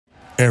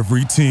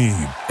Every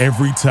team,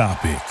 every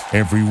topic,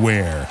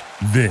 everywhere.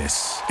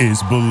 This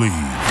is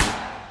Believe.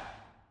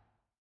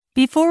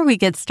 Before we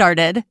get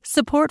started,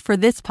 support for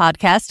this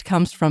podcast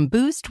comes from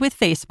Boost with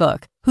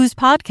Facebook, whose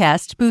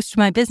podcast, Boost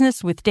My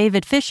Business with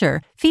David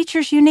Fisher,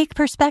 features unique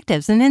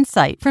perspectives and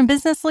insight from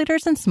business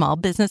leaders and small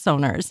business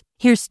owners.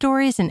 Hear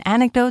stories and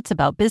anecdotes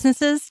about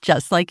businesses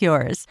just like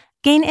yours.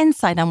 Gain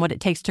insight on what it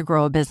takes to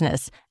grow a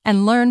business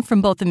and learn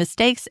from both the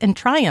mistakes and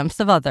triumphs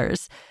of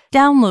others.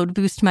 Download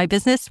Boost My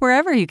Business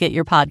wherever you get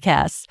your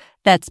podcasts.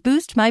 That's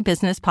Boost My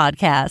Business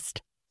Podcast.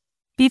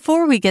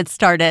 Before we get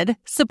started,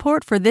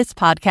 support for this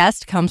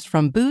podcast comes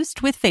from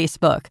Boost with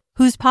Facebook,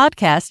 whose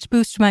podcast,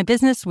 Boost My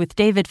Business with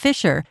David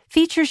Fisher,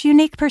 features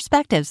unique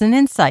perspectives and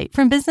insight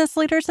from business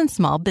leaders and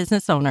small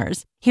business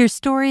owners. Hear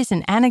stories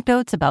and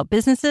anecdotes about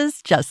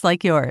businesses just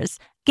like yours.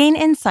 Gain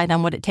insight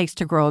on what it takes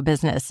to grow a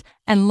business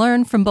and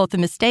learn from both the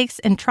mistakes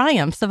and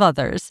triumphs of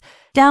others.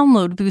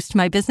 Download Boost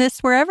My Business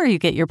wherever you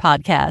get your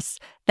podcasts.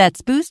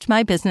 That's Boost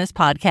My Business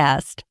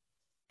Podcast.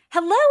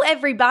 Hello,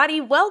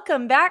 everybody.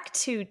 Welcome back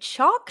to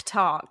Chalk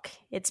Talk.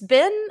 It's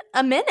been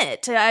a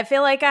minute. I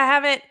feel like I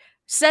haven't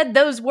said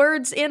those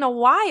words in a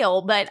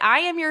while, but I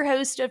am your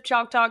host of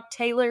Chalk Talk,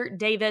 Taylor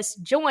Davis,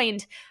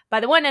 joined by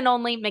the one and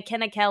only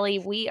McKenna Kelly.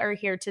 We are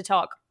here to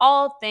talk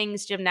all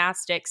things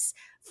gymnastics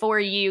for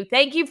you.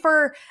 Thank you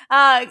for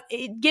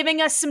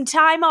giving us some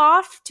time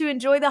off to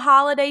enjoy the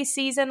holiday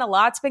season. A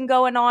lot's been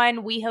going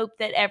on. We hope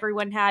that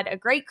everyone had a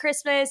great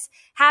Christmas,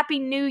 Happy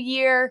New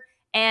Year,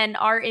 and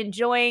are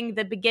enjoying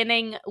the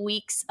beginning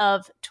weeks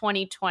of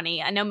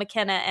 2020. I know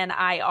McKenna and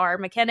I are.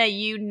 McKenna,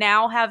 you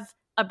now have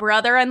a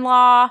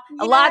brother-in-law. Yes.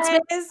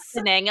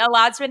 A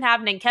lot's been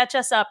happening. Catch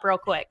us up real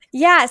quick.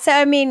 Yeah. So,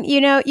 I mean,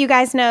 you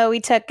guys know we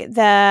took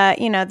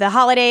the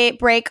holiday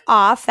break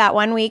off that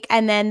 1 week.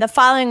 And then the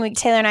following week,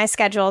 Taylor and I's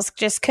schedules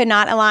just could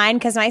not align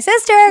because my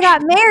sister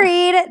got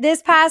married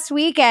this past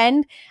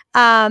weekend.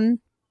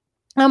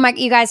 Oh my,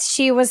 you guys,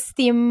 she was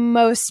the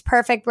most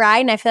perfect bride.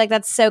 And I feel like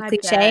that's so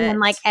cliche. And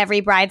like every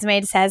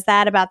bridesmaid says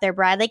that about their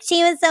bride. Like,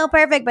 she was so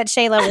perfect, but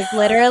Shayla was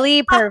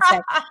literally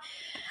perfect.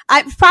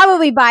 I'm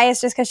probably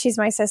biased just because she's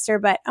my sister,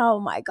 but oh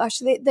my gosh,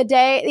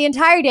 the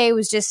entire day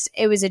was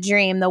it was a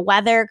dream. The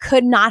weather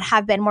could not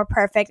have been more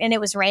perfect, and it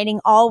was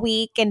raining all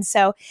week. And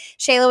so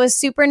Shayla was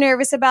super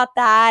nervous about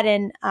that.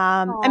 And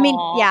I mean,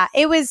 yeah,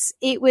 it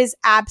was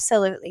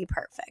absolutely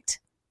perfect.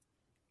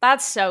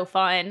 That's so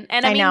fun.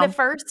 And I mean, the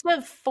first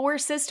of four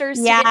sisters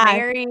to get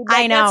married.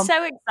 I know. That's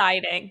so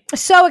exciting.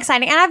 So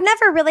exciting. And I've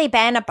never really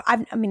been,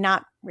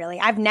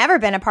 I've never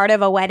been a part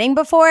of a wedding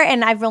before.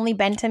 And I've only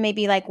been to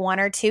maybe like one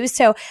or two.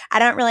 So I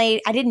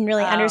didn't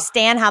really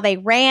understand how they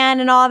ran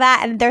and all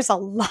that. And there's a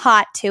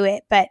lot to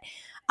it. But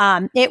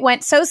it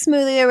went so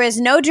smoothly. There was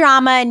no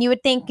drama. And you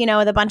would think,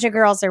 with a bunch of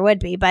girls there would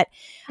be. But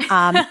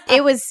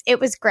it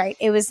was great.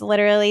 It was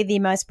literally the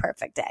most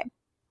perfect day.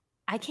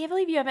 I can't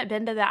believe you haven't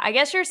been to that. I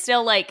guess you're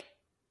still like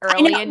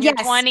early in your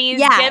 20s.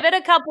 Yeah. Give it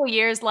a couple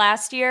years.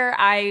 Last year,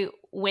 I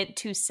went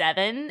to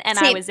 7 and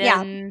I was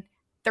in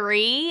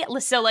 3.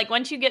 So like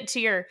once you get to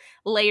your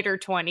later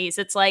 20s,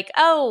 it's like,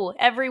 oh,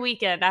 every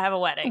weekend I have a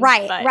wedding.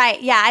 Right.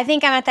 Yeah. I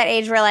think I'm at that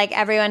age where like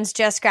everyone's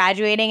just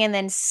graduating and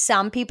then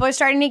some people are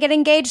starting to get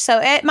engaged.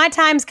 So my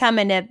time's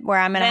coming to where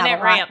I'm going to have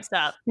it ramps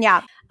up.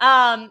 Yeah.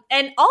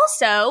 And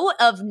also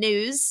of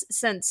news,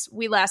 since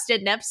we last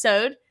did an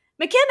episode,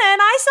 McKenna and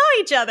I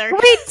saw each other.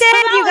 We did,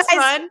 so you guys.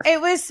 Fun.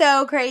 It was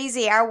so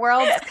crazy. Our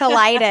worlds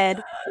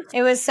collided.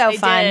 It was so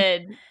fun.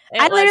 Did.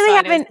 I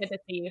literally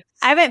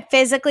haven't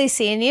physically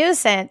seen you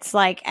since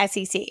like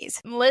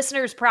SECs.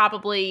 Listeners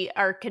probably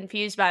are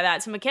confused by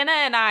that. So McKenna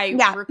and I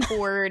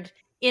record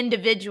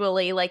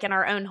individually, like in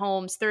our own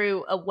homes,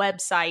 through a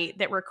website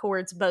that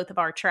records both of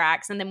our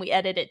tracks, and then we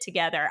edit it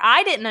together.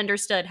 I didn't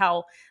understand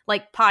how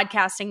like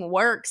podcasting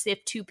works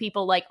if two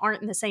people like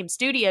aren't in the same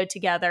studio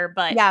together.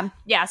 But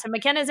yeah. So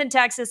McKenna's in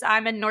Texas,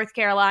 I'm in North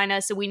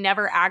Carolina, so we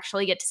never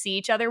actually get to see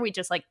each other. We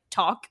just like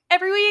talk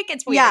every week.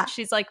 It's weird. Yeah.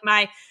 She's like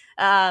my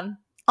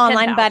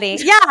online buddy.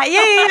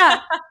 Yeah.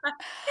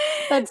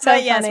 That's so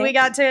funny. Yes, we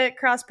got to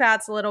cross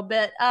paths a little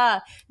bit.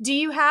 Do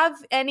you have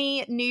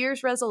any New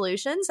Year's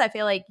resolutions? I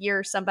feel like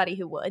you're somebody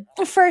who would.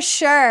 For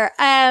sure.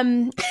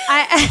 You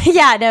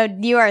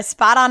are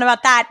spot on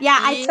about that. Yeah,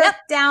 I took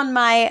down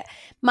my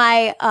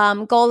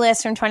goal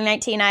list from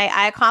 2019.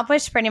 I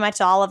accomplished pretty much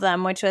all of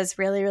them, which was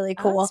really, really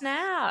cool. Oh,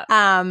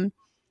 snap.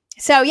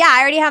 So yeah, I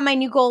already have my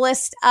new goal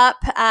list up.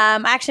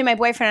 Actually, my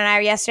boyfriend and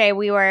I yesterday,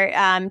 we were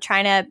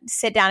trying to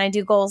sit down and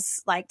do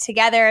goals like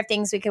together of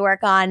things we could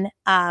work on.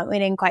 We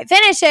didn't quite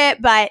finish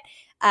it, but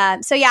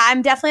so yeah,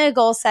 I'm definitely a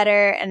goal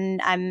setter, and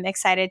I'm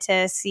excited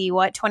to see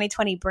what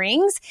 2020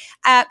 brings.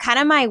 Kind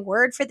of my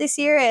word for this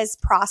year is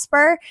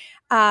prosper,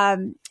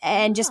 and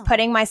just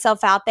putting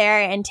myself out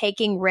there and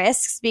taking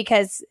risks,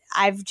 because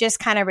I've just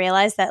kind of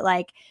realized that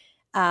like,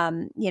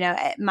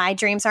 my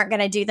dreams aren't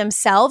going to do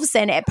themselves,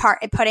 and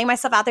putting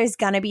myself out there is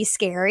going to be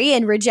scary,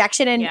 and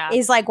rejection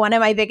is like one of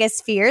my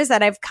biggest fears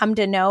that I've come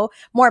to know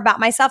more about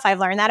myself. I've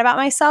learned that about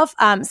myself.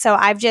 So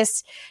I've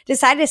just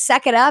decided to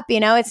suck it up.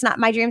 It's not,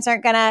 my dreams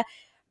aren't going to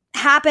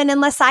happen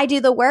unless I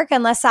do the work,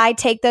 unless I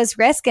take those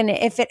risks. And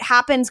if it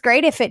happens,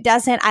 great. If it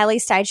doesn't, at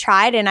least I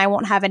tried and I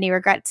won't have any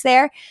regrets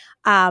there.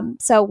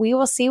 So we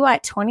will see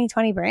what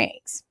 2020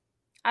 brings.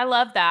 I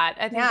love that.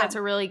 I think that's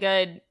a really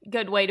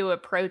good way to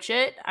approach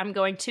it. I'm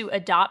going to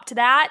adopt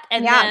that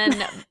and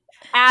then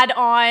add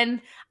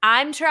on.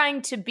 I'm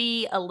trying to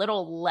be a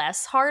little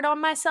less hard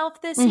on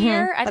myself this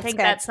year. I think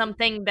that's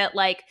something that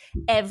like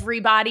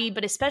everybody,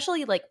 but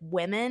especially like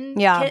women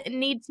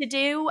need to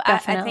do.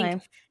 Definitely. I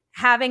think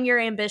having your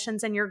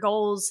ambitions and your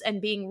goals and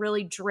being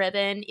really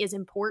driven is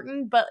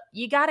important, but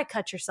you got to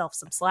cut yourself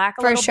some slack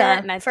a little bit.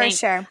 And I think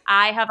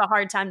I have a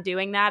hard time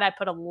doing that. I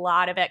put a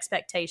lot of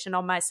expectation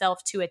on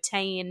myself to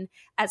attain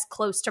as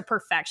close to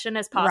perfection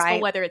as possible,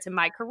 whether it's in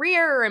my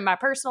career or in my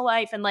personal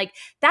life. And like,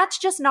 that's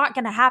just not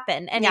going to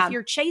happen. And if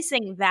you're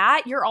chasing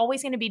that, you're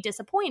always going to be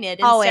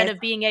disappointed instead of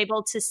being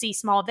able to see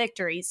small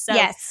victories. So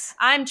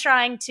I'm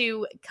trying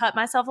to cut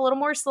myself a little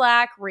more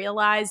slack,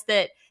 realize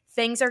that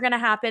things are going to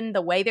happen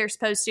the way they're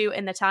supposed to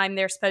in the time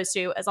they're supposed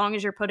to, as long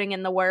as you're putting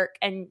in the work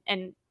and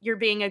you're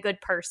being a good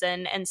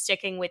person and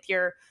sticking with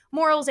your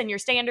morals and your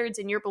standards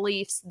and your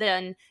beliefs,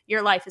 then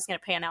your life is going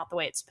to pan out the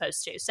way it's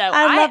supposed to. So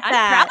I'm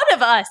proud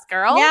of us,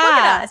 girl. Yeah, look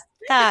at us.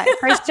 That,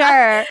 for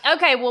sure.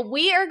 Okay, well,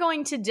 we are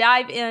going to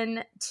dive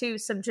into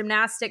some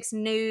gymnastics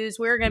news.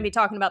 We're going to be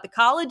talking about the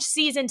college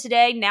season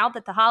today. Now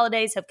that the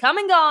holidays have come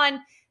and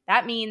gone,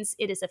 that means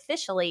it is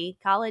officially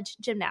college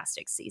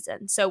gymnastics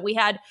season. So we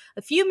had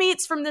a few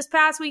meets from this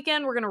past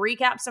weekend. We're going to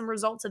recap some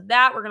results of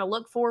that. We're going to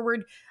look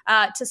forward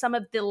to some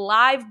of the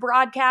live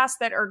broadcasts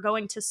that are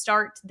going to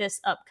start this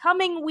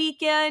upcoming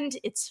weekend.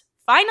 It's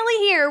finally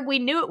here. We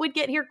knew it would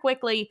get here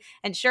quickly,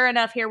 and sure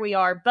enough, here we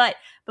are. But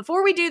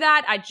before we do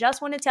that, I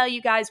just want to tell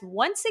you guys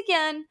once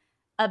again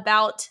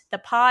about the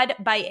Pod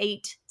by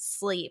 8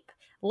 sleep.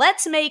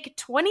 Let's make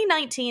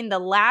 2019 the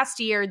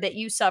last year that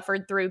you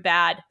suffered through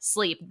bad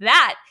sleep.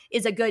 That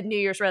is a good New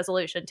Year's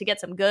resolution, to get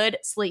some good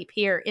sleep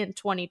here in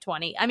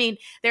 2020. I mean,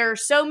 there are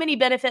so many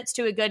benefits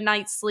to a good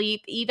night's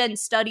sleep. Even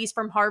studies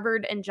from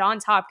Harvard and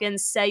Johns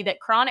Hopkins say that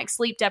chronic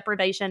sleep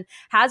deprivation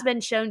has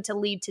been shown to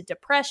lead to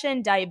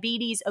depression,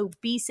 diabetes,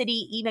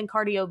 obesity, even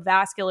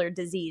cardiovascular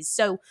disease.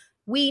 So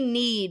we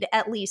need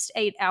at least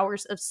 8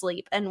 hours of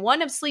sleep. And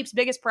one of sleep's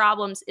biggest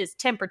problems is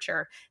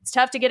temperature. It's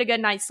tough to get a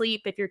good night's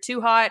sleep if you're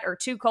too hot or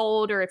too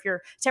cold, or if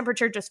your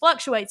temperature just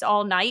fluctuates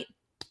all night.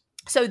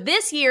 So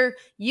this year,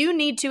 you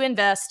need to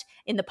invest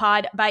in the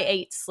Pod by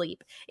 8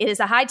 sleep. It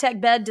is a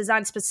high-tech bed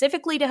designed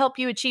specifically to help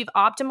you achieve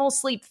optimal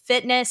sleep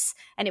fitness,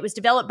 and it was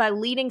developed by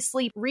leading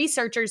sleep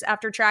researchers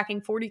after tracking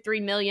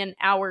 43 million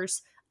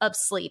hours of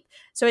sleep.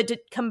 So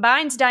it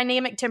combines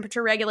dynamic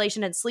temperature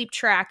regulation and sleep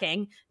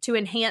tracking to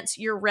enhance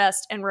your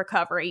rest and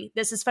recovery.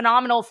 This is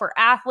phenomenal for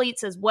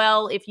athletes as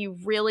well. If you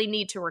really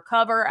need to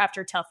recover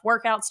after tough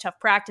workouts, tough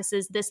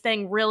practices, this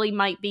thing really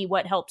might be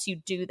what helps you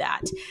do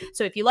that.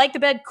 So if you like the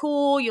bed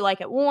cool, you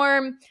like it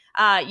warm,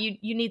 you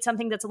need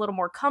something that's a little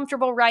more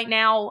comfortable right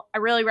now, I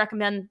really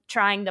recommend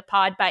trying the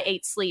Pod by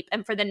 8 sleep.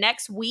 And for the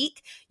next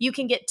week, you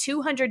can get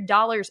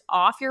 $200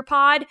 off your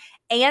pod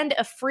and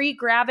a free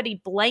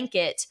gravity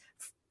blanket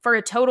for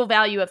a total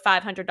value of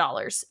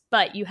 $500.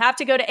 But you have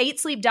to go to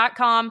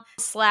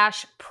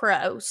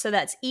 8sleep.com/pro. So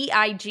that's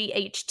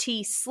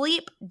EIGHT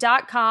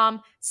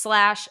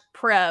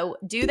sleep.com/pro.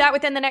 Do that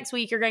within the next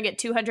week. You're going to get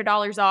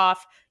 $200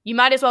 off. You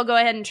might as well go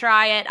ahead and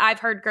try it.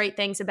 I've heard great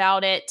things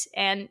about it.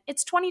 And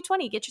it's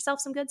 2020. Get yourself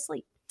some good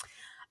sleep.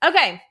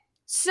 Okay.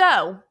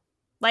 So,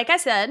 like I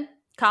said,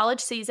 college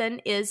season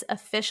is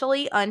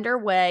officially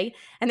underway,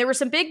 and there were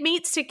some big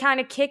meets to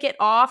kind of kick it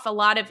off, a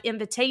lot of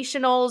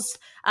invitationals.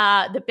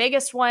 The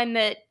biggest one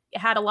that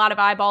had a lot of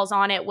eyeballs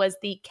on it was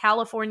the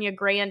California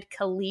Grand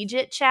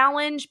Collegiate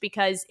Challenge,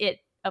 because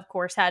it, of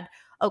course, had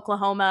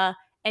Oklahoma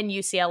and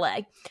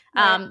UCLA.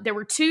 Right. There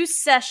were 2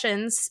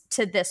 sessions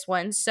to this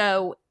one.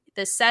 So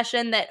the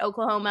session that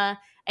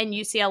Oklahoma and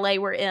UCLA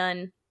were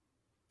in,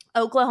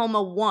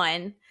 Oklahoma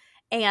won,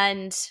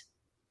 and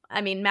I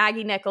mean,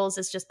 Maggie Nichols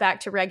is just back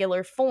to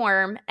regular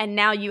form, and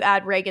now you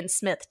add Reagan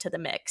Smith to the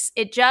mix.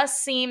 It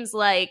just seems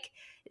like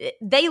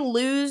they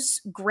lose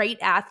great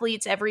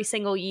athletes every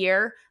single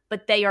year,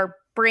 but they are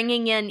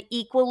bringing in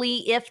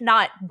equally, if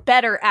not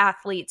better,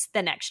 athletes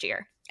the next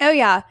year. Oh,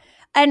 yeah.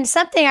 And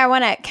something I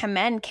want to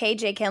commend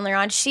KJ Kindler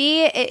on,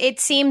 it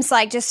seems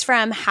like just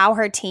from how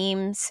her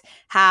teams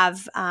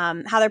have,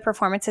 how their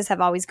performances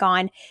have always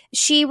gone,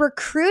 she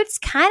recruits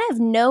kind of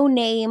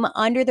no-name,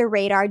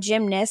 under-the-radar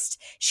gymnasts.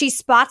 She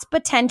spots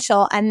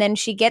potential, and then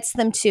she gets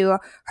them to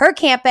her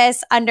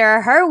campus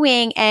under her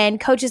wing and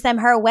coaches them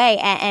her way.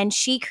 And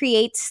she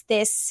creates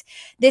this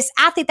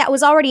athlete that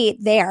was already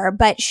there,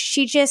 but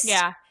she just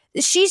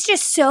she's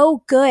just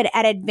so good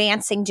at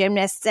advancing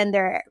gymnasts and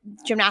their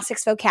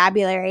gymnastics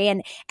vocabulary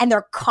and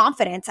their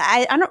confidence.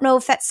 I don't know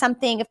if that's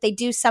something, if they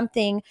do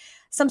something,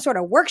 some sort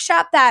of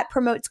workshop that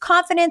promotes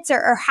confidence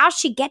or how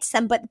she gets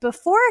them. But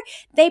before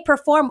they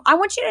perform, I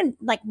want you to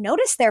like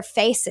notice their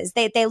faces.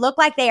 They look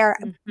like they are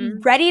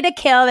ready to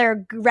kill.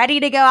 They're ready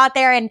to go out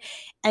there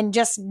and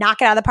just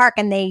knock it out of the park.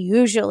 And they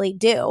usually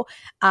do.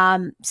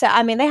 So,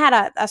 I mean, they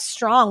had a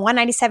strong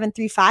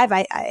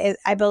 197.35,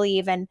 I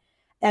believe. And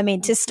I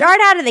mean, to start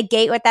out of the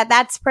gate with that,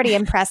 that's pretty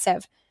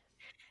impressive.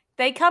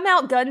 They come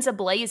out guns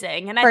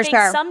a-blazing. And I think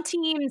some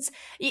teams,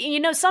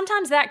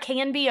 sometimes that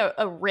can be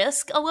a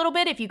risk a little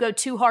bit if you go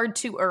too hard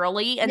too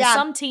early. And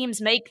some teams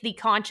make the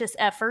conscious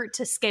effort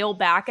to scale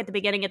back at the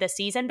beginning of the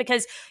season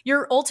because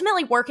you're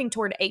ultimately working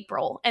toward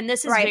April. And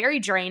this is very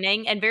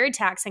draining and very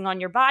taxing on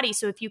your body.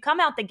 So if you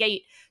come out the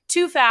gate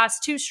too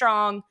fast, too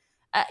strong,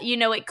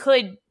 it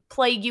could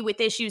plague you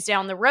with issues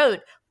down the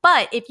road.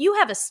 But if you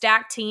have a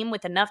stacked team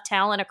with enough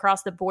talent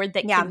across the board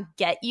that can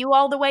get you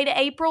all the way to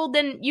April,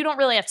 then you don't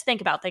really have to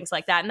think about things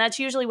like that. And that's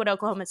usually what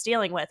Oklahoma's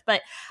dealing with.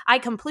 But I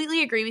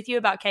completely agree with you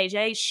about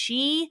KJ.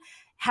 She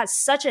has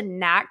such a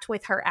knack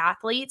with her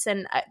athletes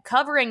and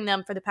covering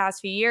them for the past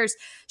few years.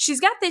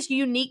 She's got this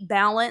unique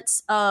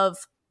balance of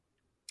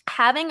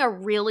having a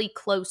really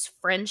close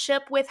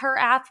friendship with her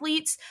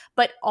athletes,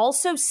 but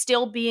also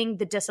still being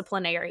the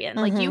disciplinarian.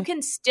 Like you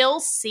can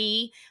still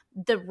see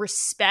the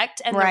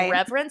respect and the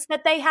reverence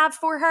that they have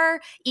for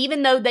her,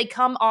 even though they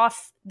come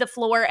off the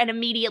floor and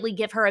immediately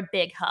give her a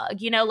big hug.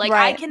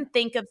 I can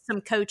think of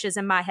some coaches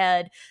in my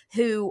head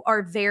who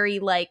are very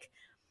like,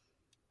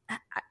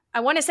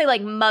 I want to say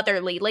like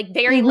motherly, like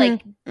very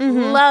like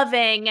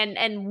loving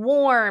and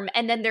warm.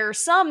 And then there are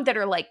some that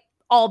are like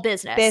all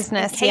business.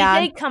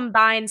 KJ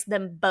combines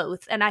them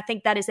both. And I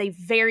think that is a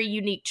very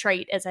unique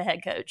trait as a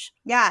head coach.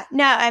 Yeah.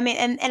 No, I mean,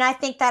 and I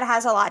think that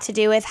has a lot to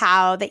do with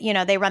how that,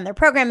 they run their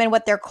program and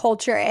what their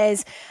culture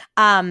is.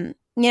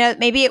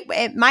 Maybe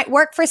it might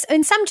work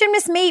and some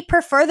gymnasts may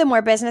prefer the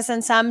more business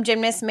and some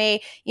gymnasts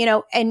may,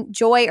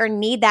 enjoy or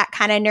need that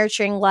kind of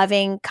nurturing,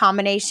 loving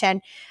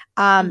combination.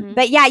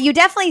 But yeah, you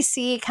definitely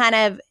see kind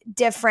of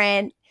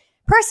different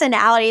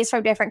personalities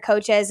from different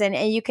coaches and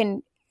you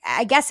can,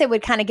 I guess it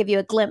would kind of give you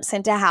a glimpse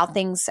into how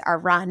things are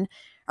run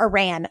or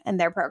ran in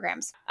their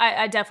programs.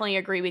 I definitely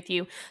agree with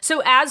you.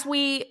 So as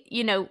we,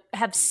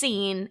 have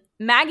seen,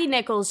 Maggie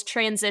Nichols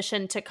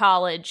transition to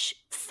college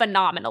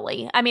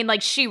phenomenally. I mean,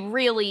 like she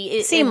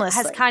really seamlessly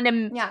has kind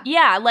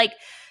of, like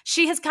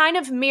she has kind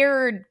of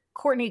mirrored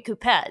Courtney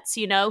Kupets,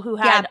 who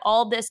had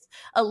all this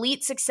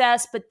elite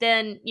success, but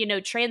then,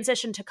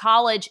 transitioned to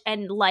college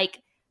and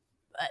like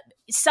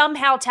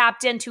somehow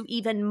tapped into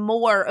even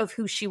more of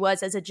who she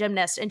was as a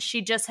gymnast. And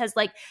she just has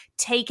like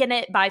taken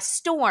it by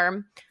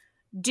storm.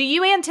 Do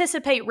you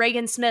anticipate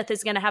Reagan Smith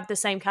is going to have the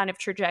same kind of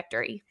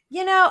trajectory?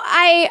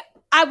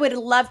 I would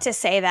love to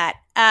say that.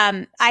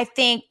 I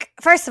think,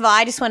 first of all,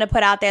 I just want to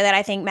put out there that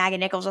I think Maggie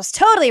Nichols was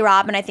totally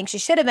robbed and I think she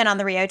should have been on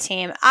the Rio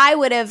team. I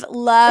would have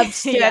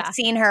loved to have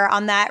seen her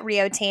on that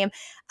Rio team.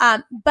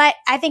 But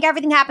I think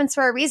everything happens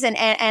for a reason.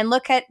 And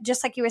look at,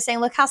 just like you were saying,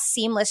 look how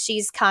seamless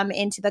she's come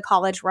into the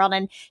college world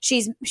and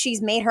she's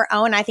made her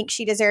own. I think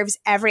she deserves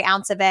every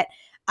ounce of it.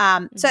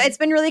 So it's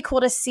been really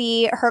cool to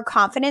see her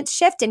confidence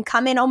shift and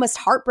come in almost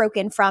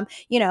heartbroken from,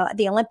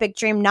 the Olympic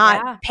dream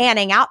not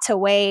panning out to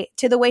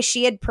the way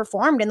she had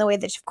performed and the way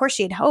that, of course,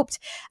 she had hoped.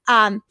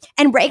 And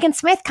Reagan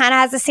Smith kind of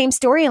has the same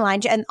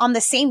storyline and on the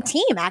same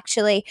team,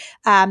 actually.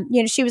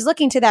 She was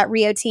looking to that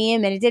Rio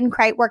team and it didn't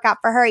quite work out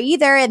for her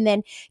either. And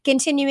then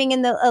continuing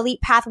in the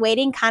elite path,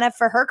 waiting kind of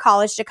for her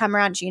college to come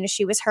around.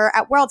 She was her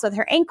at Worlds with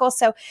her ankle.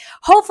 So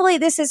hopefully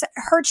this is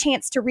her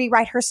chance to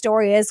rewrite her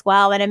story as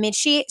well. And I mean,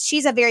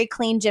 she's a very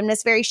clean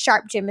gymnast, very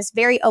sharp gymnast,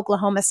 very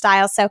Oklahoma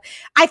style. So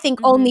I think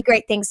only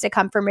great things to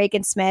come from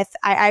Reagan Smith.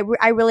 I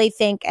really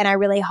think and I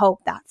really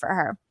hope that for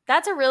her.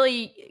 That's a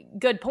really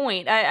good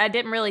point. I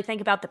didn't really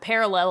think about the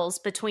parallels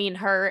between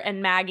her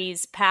and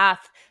Maggie's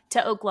path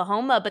to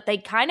Oklahoma, but they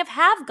kind of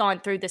have gone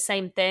through the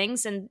same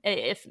things. And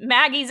if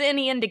Maggie's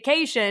any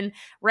indication,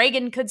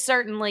 Reagan could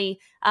certainly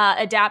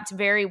adapt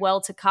very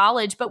well to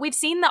college. But we've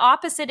seen the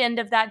opposite end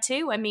of that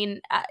too. I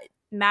mean,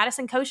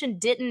 Madison Koshin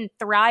didn't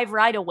thrive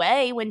right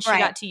away when she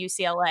got to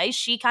UCLA.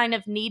 She kind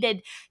of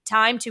needed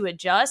time to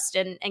adjust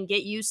and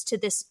get used to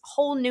this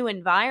whole new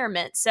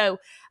environment. So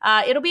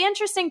it'll be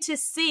interesting to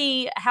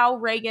see how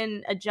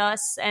Reagan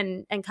adjusts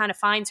and kind of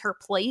finds her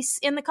place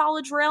in the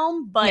college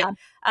realm. But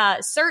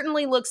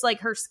certainly looks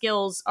like her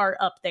skills are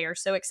up there.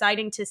 So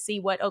exciting to see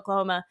what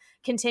Oklahoma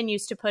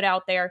continues to put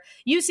out there.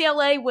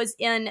 UCLA was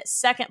in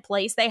second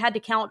place. They had to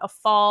count a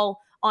fall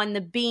on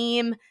the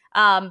beam.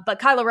 But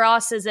Kyla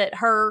Ross is at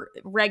her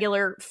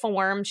regular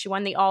form. She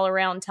won the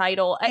all-around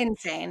title.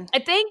 Insane. I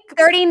think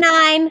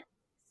 39.725.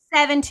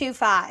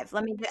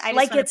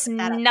 It's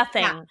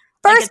nothing. Yeah.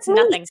 Like it's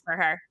nothing for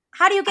her.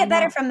 How do you get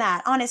better from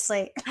that,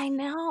 honestly? I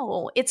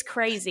know. It's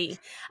crazy.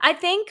 I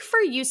think for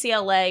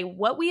UCLA,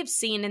 what we have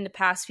seen in the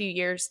past few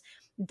years,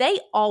 they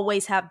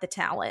always have the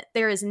talent.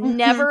 There is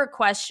never a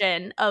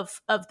question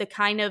of the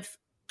kind of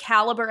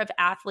caliber of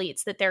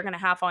athletes that they're going to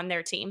have on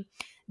their team.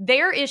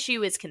 Their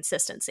issue is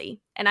consistency.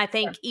 And I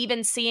think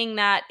even seeing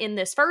that in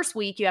this first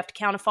week, you have to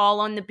count a fall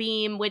on the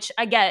beam, which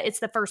I get, it's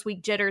the first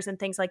week jitters and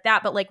things like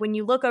that. But like when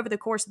you look over the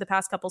course of the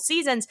past couple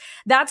seasons,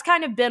 that's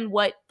kind of been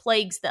what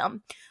plagues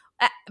them.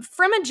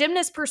 From a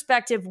gymnast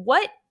perspective,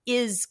 what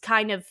is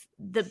kind of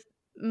the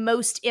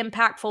most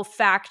impactful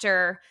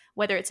factor,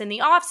 whether it's in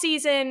the off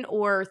season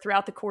or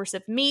throughout the course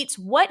of meets?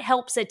 What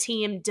helps a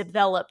team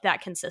develop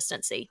that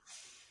consistency?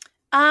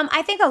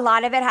 I think a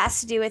lot of it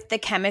has to do with the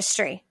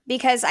chemistry,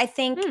 because I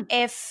think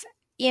if,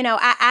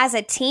 as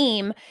a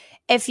team,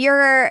 if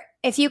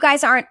you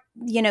guys aren't,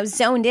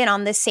 zoned in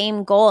on the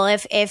same goal,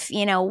 if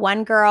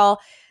one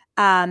girl,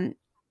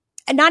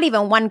 not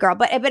even one girl,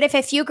 but if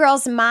a few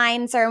girls'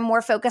 minds are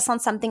more focused on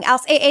something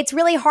else, it's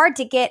really hard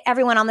to get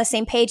everyone on the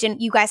same page,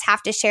 and you guys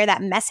have to share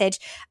that message.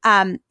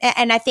 And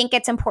I think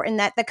it's important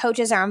that the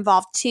coaches are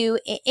involved too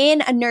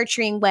in a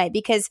nurturing way,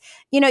 because,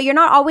 you're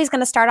not always going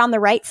to start on the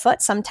right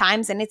foot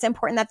sometimes. And it's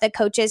important that the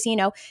coaches,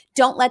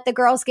 don't let the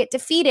girls get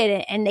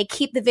defeated, and they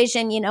keep the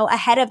vision,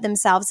 ahead of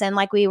themselves. And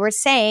like we were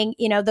saying,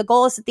 the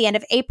goal is at the end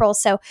of April.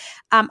 So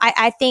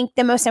I think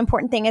the most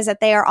important thing is that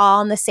they are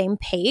all on the same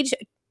page.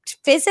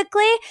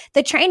 Physically,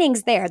 the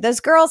training's there. Those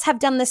girls have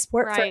done this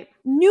sport for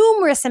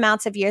numerous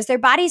amounts of years. Their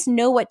bodies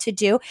know what to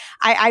do.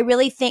 I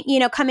really think,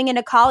 coming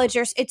into college,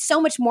 it's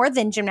so much more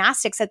than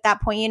gymnastics at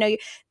that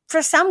point.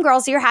 For some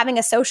girls, you're having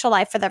a social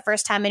life for the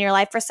first time in your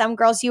life. For some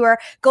girls, you are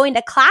going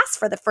to class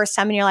for the first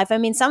time in your life. I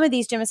mean, some of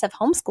these gymnasts have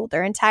homeschooled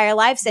their entire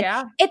lives,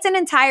 and it's an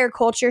entire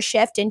culture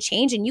shift and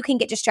change, and you can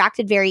get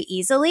distracted very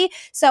easily.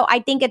 So I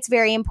think it's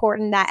very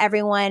important that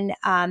everyone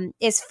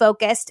is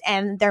focused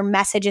and their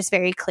message is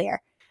very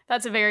clear.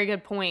 That's a very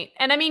good point.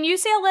 And I mean,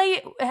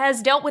 UCLA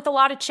has dealt with a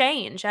lot of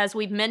change. As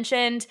we've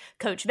mentioned,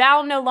 Coach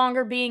Val no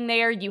longer being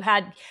there. You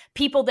had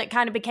people that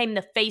kind of became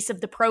the face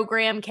of the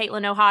program.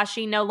 Caitlin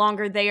Ohashi no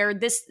longer there.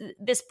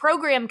 This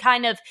program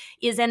kind of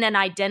is in an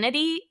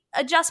identity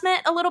adjustment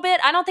a little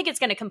bit. I don't think it's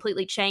going to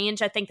completely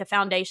change. I think the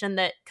foundation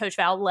that Coach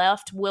Val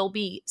left will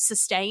be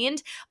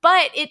sustained,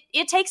 but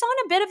it takes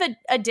on a bit of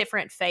a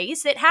different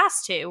face. It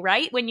has to,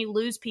 right? When you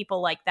lose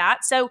people like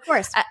that. So of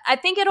course. I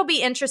think it'll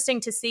be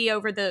interesting to see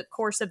over the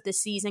course of the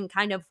season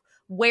kind of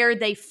where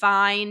they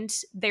find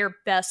their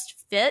best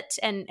fit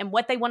and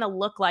what they want to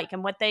look like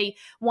and what they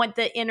want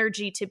the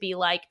energy to be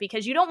like,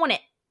 because you don't want to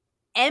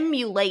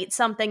emulate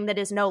something that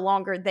is no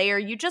longer there.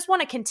 You just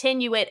want to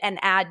continue it and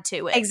add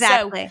to it.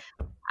 Exactly.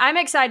 So I'm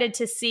excited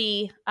to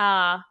see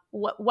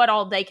what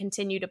all they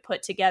continue to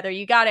put together.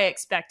 You got to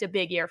expect a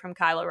big year from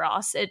Kyla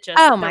Ross. It just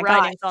the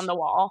writing's on the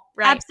wall,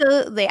 right?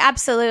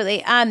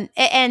 Absolutely. And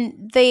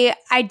the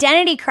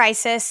identity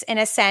crisis, in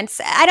a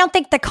sense, I don't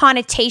think the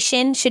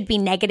connotation should be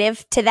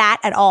negative to that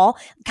at all.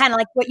 Kind of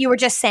like what you were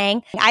just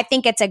saying. I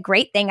think it's a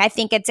great thing. I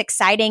think it's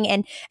exciting,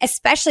 and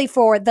especially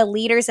for the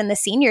leaders and the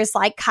seniors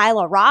like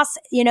Kyla Ross,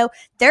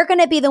 they're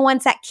going to be the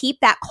ones that keep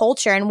that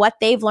culture and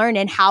what they've learned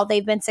and how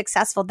they've been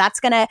successful.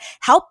 That's going to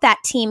help that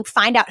team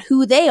find out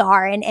who they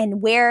are and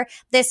where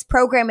this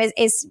program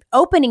is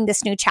opening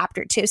this new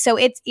chapter to. So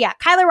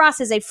Kyla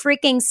Ross is a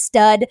freaking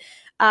stud.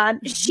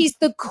 She's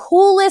the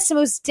coolest,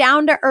 most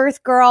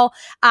down-to-earth girl.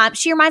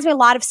 She reminds me a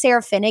lot of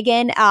Sarah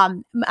Finnegan.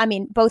 I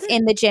mean, both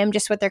in the gym,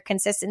 just with their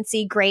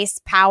consistency, grace,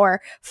 power,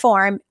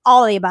 form,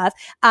 all of the above.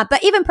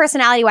 But even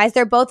personality-wise,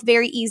 they're both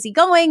very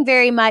easygoing,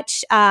 very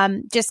much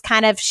just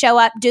kind of show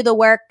up, do the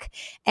work,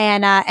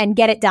 and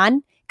get it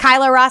done.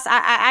 Kyla Ross,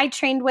 I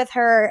trained with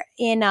her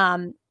in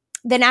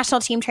the national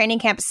team training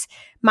camps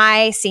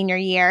my senior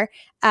year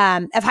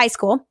of high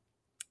school.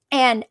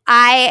 And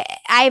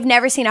I've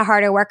never seen a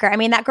harder worker. I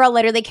mean, that girl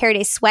literally carried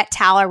a sweat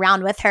towel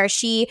around with her.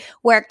 She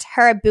worked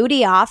her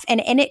booty off,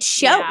 and it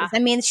shows. Yeah. I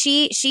mean,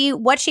 she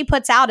what she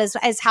puts out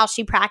is how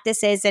she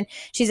practices, and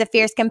she's a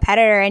fierce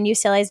competitor, and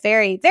UCLA is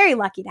very, very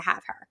lucky to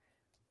have her.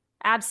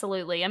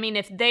 Absolutely. I mean,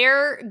 if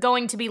they're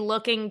going to be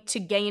looking to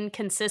gain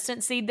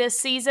consistency this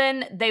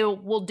season, they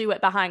will do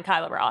it behind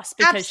Kyla Ross,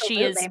 because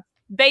she is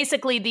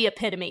basically the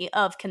epitome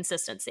of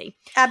consistency.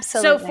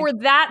 Absolutely. So for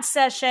that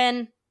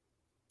session,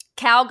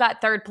 Cal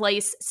got third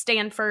place,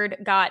 Stanford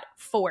got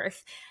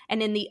fourth.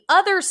 And in the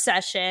other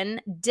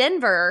session,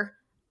 Denver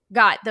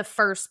got the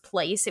first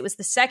place. It was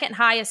the second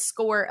highest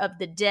score of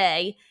the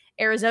day.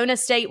 Arizona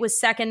State was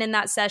second in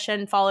that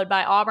session, followed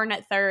by Auburn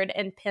at third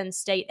and Penn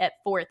State at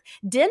fourth.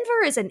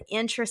 Denver is an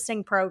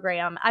interesting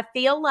program. I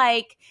feel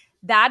like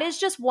that is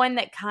just one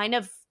that kind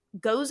of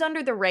goes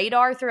under the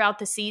radar throughout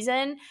the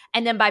season.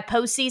 And then by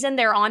postseason,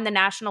 they're on the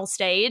national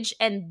stage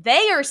and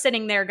they are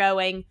sitting there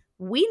going,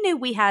 we knew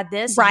we had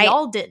this. Right.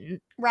 Y'all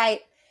didn't. Right.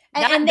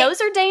 And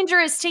those are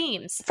dangerous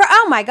teams.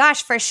 Oh my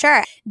gosh, for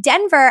sure.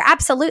 Denver,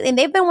 absolutely. And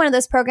they've been one of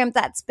those programs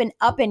that's been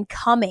up and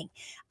coming.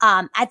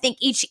 I think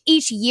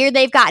each year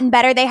they've gotten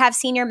better. They have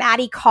senior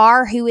Maddie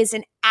Carr, who is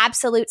an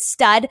absolute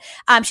stud.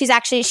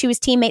 She was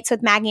teammates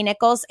with Maggie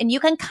Nichols, and you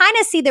can kind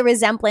of see the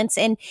resemblance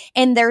in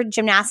their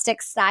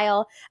gymnastics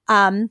style.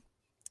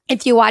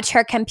 if you watch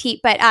her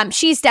compete, but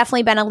she's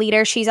definitely been a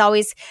leader. She's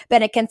always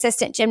been a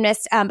consistent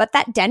gymnast. But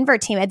that Denver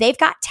team, they've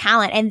got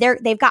talent and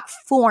they've got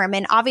form.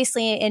 And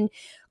obviously in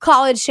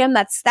college gym,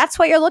 that's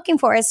what you're looking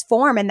for is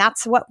form, and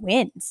that's what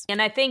wins.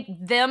 And I think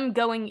them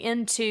going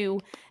into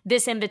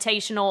this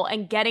invitational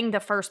and getting the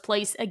first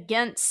place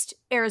against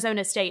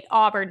Arizona State,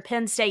 Auburn,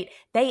 Penn State,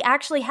 they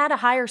actually had a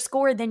higher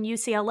score than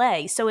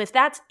UCLA. So if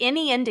that's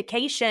any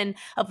indication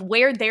of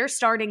where they're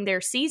starting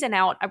their season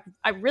out,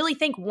 I really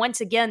think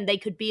once again they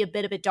could be a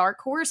bit of a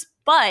dark horse.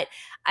 But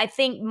I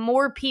think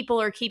more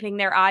people are keeping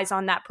their eyes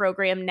on that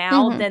program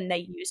now than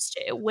they used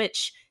to,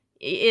 which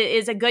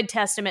is a good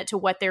testament to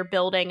what they're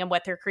building and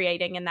what they're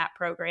creating in that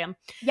program.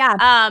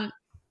 Yeah.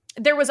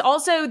 There was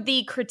also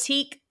the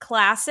Critique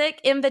Classic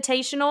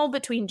Invitational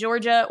between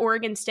Georgia,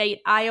 Oregon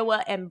State,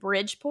 Iowa, and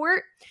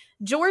Bridgeport.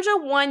 Georgia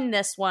won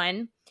this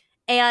one,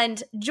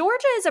 and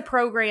Georgia is a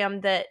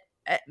program that,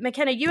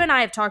 McKenna, you and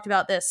I have talked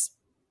about this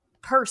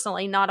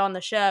personally, not on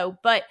the show,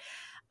 but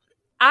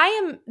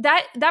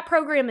that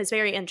program is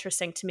very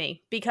interesting to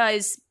me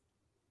because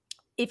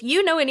if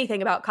you know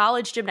anything about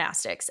college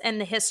gymnastics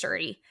and the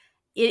history,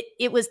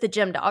 it was the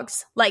Gym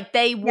Dogs. Like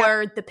they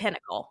were the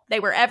pinnacle. They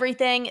were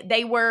everything.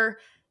 They were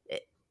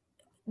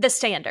the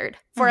standard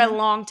for a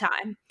long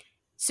time.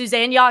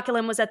 Suzanne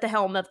Jocelyn was at the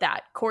helm of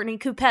that. Courtney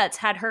Kupets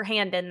had her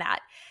hand in that.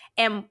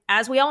 And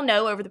as we all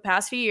know, over the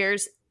past few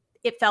years,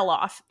 it fell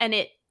off and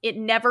it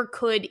never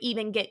could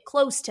even get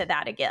close to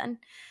that again.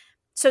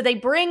 So they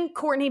bring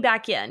Courtney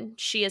back in.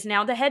 She is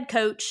now the head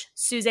coach.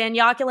 Suzanne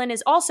Jocelyn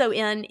is also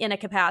in a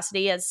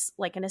capacity as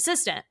like an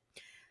assistant.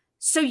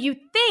 So you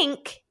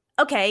think,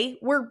 okay,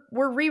 we're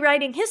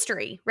rewriting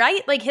history,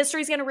 right? Like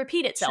history's going to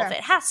repeat itself. Sure.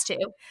 It has to.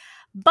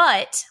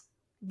 But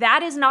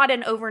that is not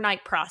an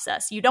overnight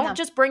process. You don't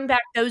just bring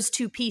back those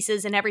two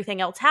pieces and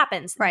everything else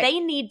happens. Right. They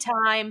need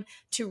time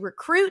to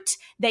recruit.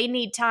 They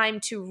need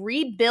time to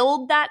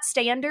rebuild that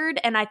standard.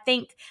 And I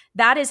think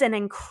that is an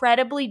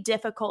incredibly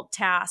difficult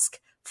task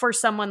for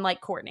someone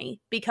like Courtney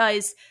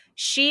because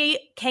she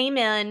came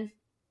in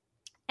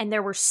and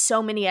there were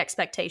so many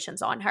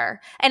expectations on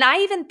her. And I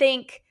even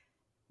think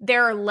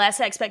there are less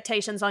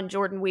expectations on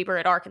Jordan Weber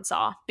at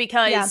Arkansas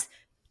because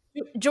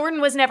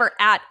Jordan was never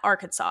at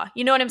Arkansas.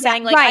 You know what I'm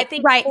saying? Like I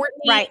think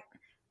Courtney,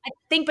 I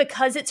think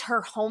because it's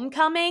her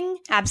homecoming,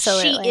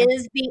 absolutely, she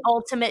is the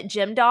ultimate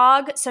gym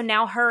dog. So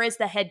now her as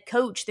the head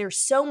coach, there's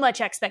so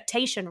much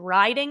expectation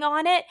riding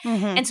on it.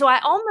 And so I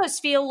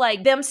almost feel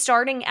like them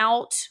starting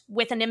out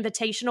with an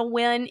invitational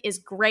win is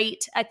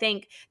great. I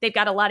think they've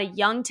got a lot of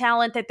young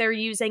talent that they're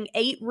using.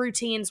 8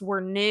 routines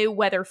were new,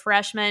 whether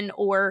freshmen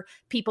or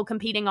people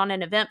competing on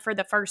an event for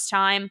the first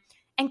time.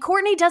 And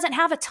Courtney doesn't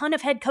have a ton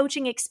of head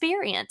coaching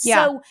experience.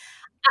 Yeah. So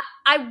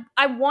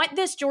I want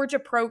this Georgia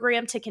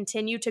program to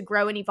continue to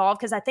grow and evolve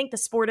because I think the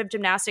sport of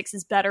gymnastics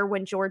is better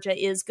when Georgia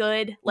is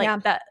good.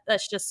 Like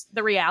that's just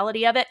the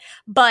reality of it.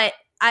 But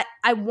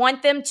I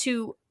want them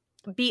to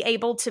be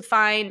able to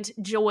find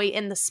joy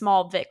in the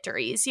small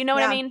victories. You know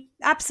what I mean?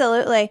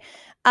 Absolutely.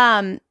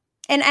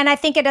 And I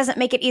think it doesn't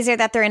make it easier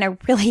that they're in a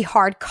really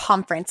hard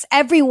conference.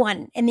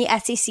 Everyone in the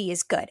SEC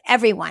is good.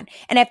 Everyone.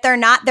 And if they're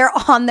not, they're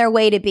on their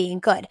way to being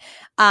good.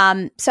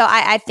 So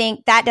I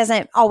think that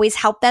doesn't always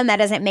help them. That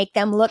doesn't make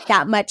them look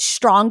that much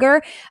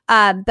stronger.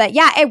 But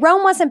yeah,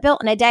 Rome wasn't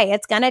built in a day.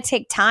 It's going to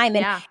take time.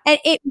 And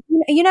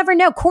you never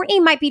know. Courtney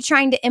might be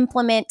trying to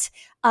implement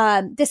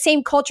the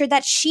same culture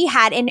that she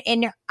had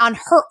on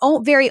her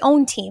own very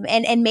own team.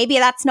 And maybe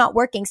that's not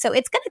working. So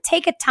it's going to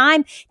take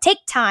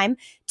time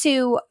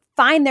to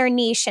find their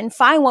niche and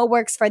find what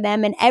works for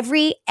them. And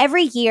every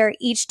year,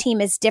 each team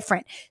is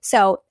different.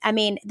 So, I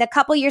mean, the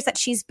couple years that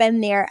she's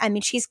been there, I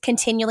mean, she's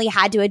continually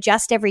had to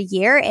adjust every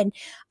year. And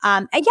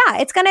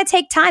it's going to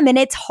take time and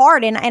it's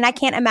hard. And I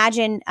can't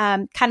imagine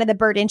kind of the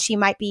burden she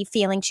might be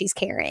feeling she's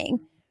carrying.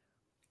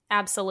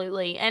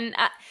 Absolutely. And,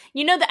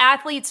 the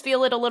athletes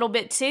feel it a little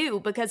bit too,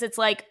 because it's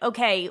like,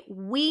 okay,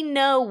 we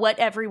know what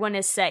everyone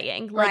is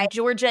saying. Like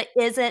Georgia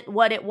isn't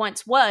what it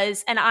once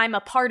was, and I'm a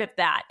part of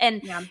that.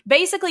 And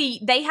basically,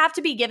 they have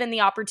to be given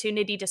the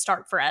opportunity to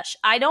start fresh.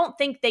 I don't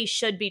think they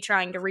should be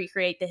trying to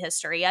recreate the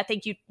history. I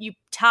think you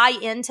tie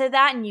into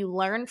that and you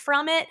learn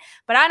from it,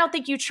 but I don't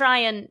think you try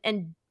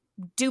and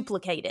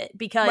duplicate it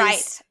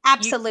because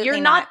absolutely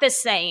you're not the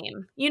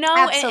same,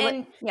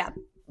 Absolutely.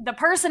 The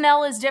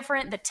personnel is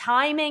different. The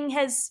timing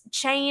has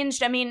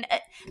changed. I mean,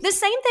 the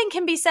same thing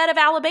can be said of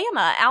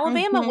Alabama.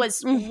 Alabama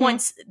was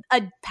once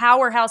a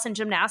powerhouse in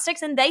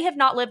gymnastics, and they have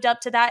not lived up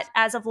to that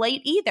as of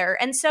late either.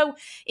 And so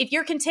if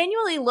you're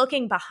continually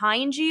looking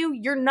behind you,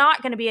 you're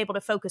not going to be able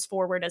to focus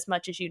forward as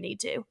much as you need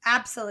to.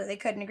 Absolutely.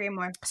 Couldn't agree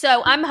more.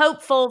 So I'm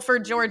hopeful for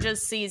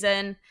Georgia's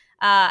season.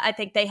 I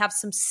think they have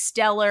some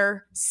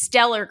stellar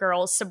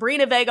girls.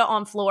 Sabrina Vega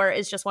on floor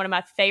is just one of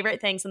my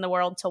favorite things in the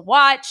world to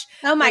watch.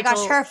 Oh my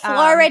gosh, her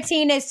floor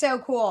routine is so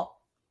cool.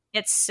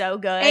 It's so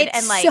good.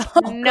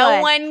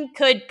 No one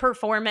could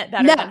perform it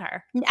better than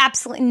her.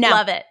 Absolutely. No.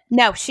 Love it.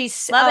 No,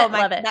 she's love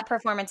it. That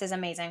performance is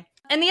amazing.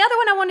 And the other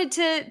one I wanted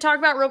to talk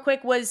about real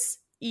quick was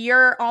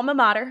your alma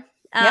mater.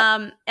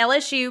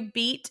 LSU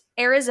beat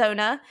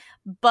Arizona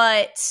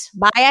but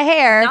by a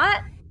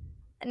hair.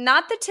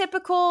 Not the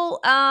typical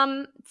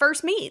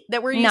first meet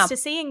that we're used to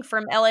seeing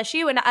from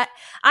LSU. And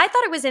I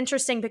thought it was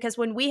interesting because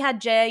when we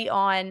had Jay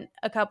on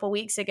a couple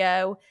weeks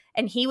ago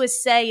and he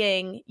was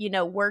saying, you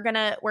know, we're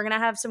gonna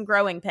have some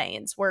growing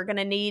pains. We're going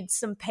to need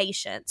some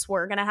patience.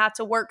 We're going to have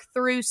to work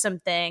through some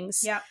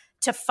things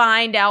to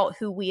find out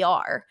who we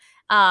are.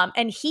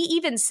 And he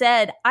even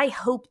said, I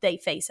hope they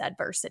face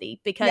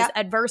adversity because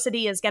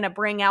adversity is going to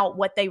bring out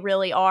what they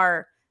really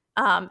are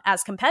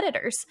as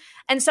competitors.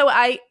 And so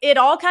it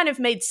all kind of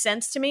made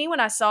sense to me when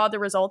I saw the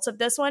results of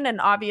this one.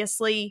 And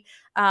obviously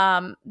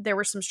there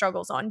were some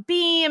struggles on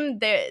beam.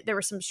 There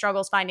were some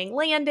struggles finding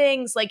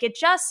landings. Like it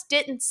just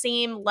didn't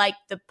seem like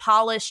the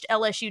polished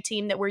LSU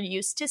team that we're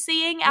used to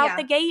seeing out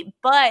the gate.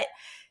 But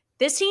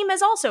this team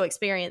is also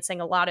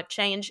experiencing a lot of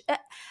change.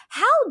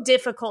 How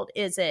difficult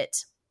is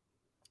it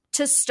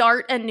to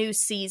start a new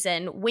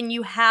season when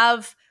you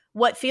have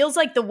what feels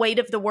like the weight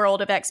of the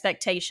world of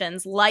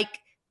expectations, like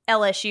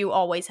LSU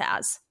always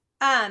has?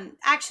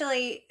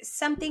 Actually,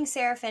 something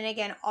Sarah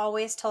Finnegan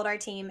always told our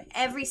team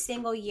every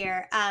single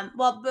year.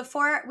 Well,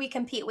 before we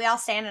compete, we all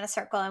stand in a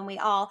circle and we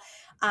all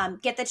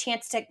get the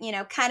chance to, you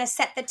know, kind of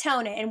set the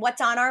tone and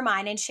what's on our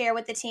mind and share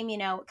with the team, you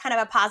know, kind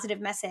of a positive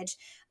message.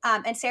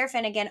 And Sarah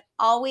Finnegan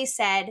always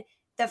said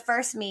the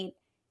first meet,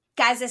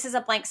 guys, this is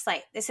a blank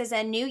slate. This is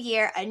a new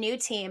year, a new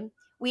team.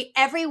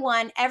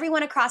 Everyone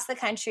across the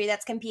country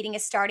that's competing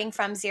is starting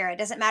from zero. It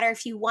doesn't matter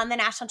if you won the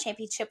national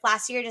championship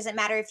last year. It doesn't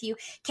matter if you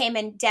came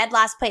in dead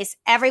last place.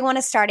 Everyone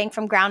is starting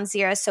from ground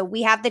zero. So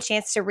we have the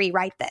chance to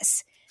rewrite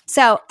this.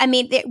 So, I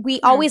mean, we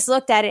always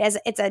looked at it as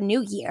it's a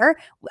new year.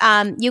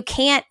 You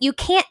can't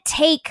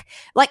take,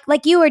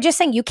 like you were just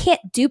saying, you can't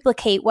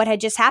duplicate what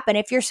had just happened.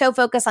 If you're so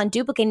focused on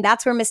duplicating,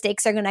 that's where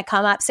mistakes are going to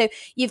come up. So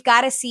you've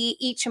got to see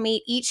each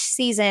meet, each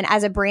season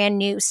as a brand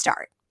new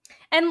start.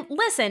 And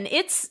listen,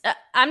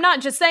 I'm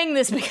not just saying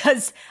this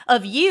because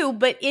of you,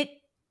 but it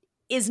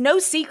is no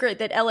secret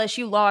that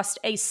LSU lost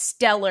a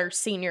stellar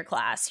senior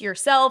class.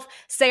 Yourself,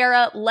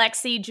 Sarah,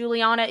 Lexi,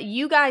 Juliana,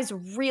 you guys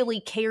really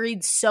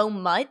carried so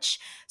much.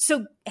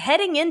 So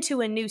heading into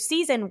a new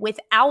season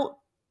without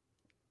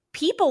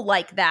people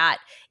like that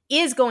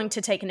is going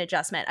to take an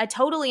adjustment. I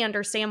totally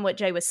understand what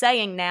Jay was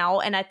saying now,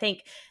 and I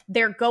think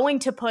they're going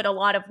to put a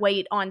lot of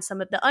weight on some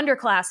of the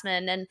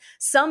underclassmen and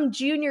some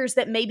juniors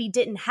that maybe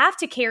didn't have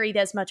to carry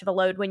as much of a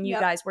load when you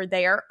guys were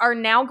there are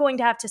now going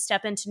to have to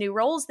step into new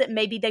roles that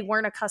maybe they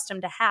weren't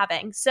accustomed to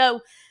having.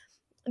 So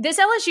this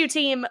LSU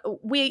team,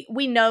 we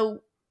know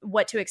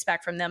what to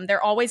expect from them.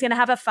 They're always going to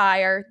have a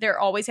fire. They're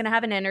always going to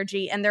have an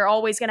energy, and they're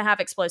always going to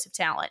have explosive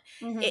talent.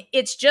 Mm-hmm.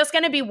 It's just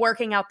going to be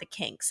working out the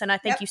kinks. And I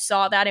think you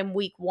saw that in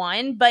week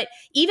 1. But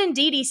even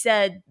Dede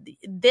said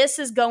this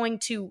is going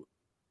to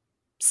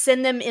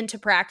send them into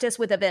practice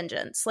with a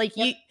vengeance. Like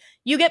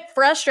you get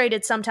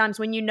frustrated sometimes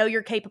when you know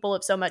you're capable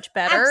of so much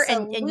better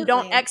and you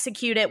don't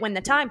execute it when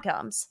the time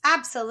comes.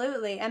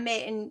 Absolutely. I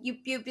mean, and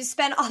you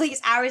spend all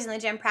these hours in the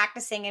gym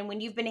practicing, and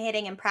when you've been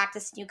hitting and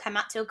practicing, you come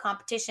out to a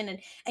competition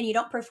and you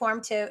don't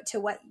perform to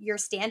what your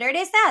standard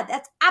is.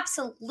 That's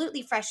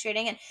absolutely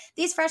frustrating. And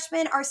these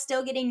freshmen are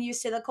still getting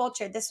used to the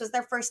culture. This was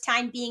their first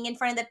time being in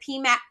front of the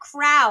PMAC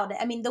crowd.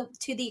 I mean,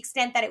 to the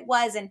extent that it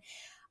was. And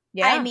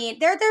I mean,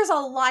 there's a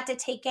lot to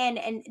take in,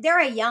 and they're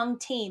a young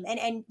team.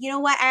 And you know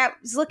what? I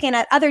was looking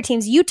at other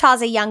teams.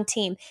 Utah's a young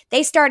team.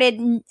 They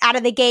started out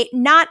of the gate,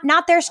 not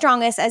their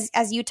strongest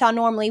as Utah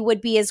normally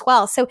would be as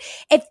well. So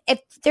if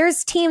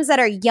there's teams that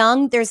are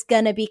young, there's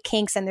going to be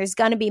kinks and there's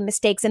going to be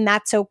mistakes, and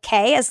that's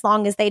okay as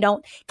long as they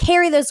don't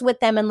carry those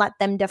with them and let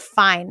them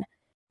define.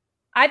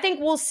 I think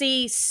we'll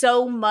see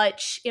so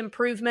much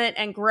improvement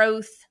and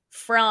growth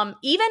from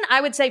even,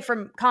 I would say,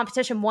 from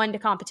competition 1 to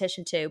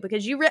competition 2,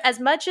 because as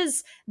much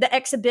as the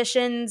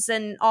exhibitions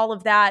and all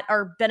of that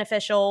are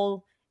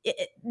beneficial,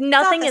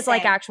 nothing is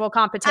like actual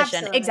competition.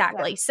 Absolutely,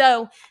 exactly. Yeah.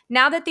 So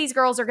now that these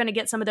girls are going to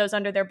get some of those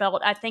under their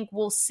belt, I think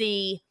we'll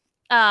see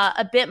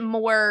a bit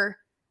more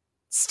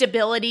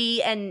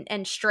stability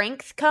and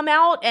strength come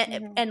out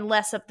and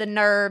less of the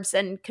nerves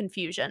and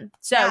confusion.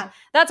 So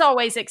that's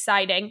always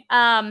exciting.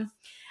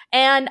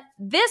 And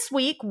this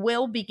week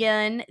will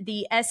begin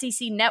the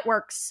SEC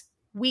Network's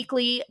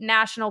weekly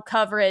national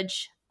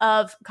coverage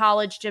of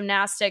college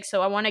gymnastics.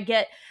 So I want to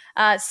get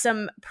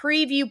some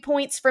preview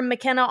points from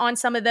McKenna on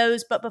some of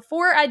those. But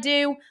before I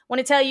do, I want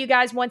to tell you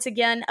guys once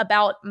again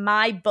about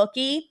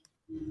MyBookie.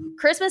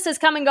 Christmas has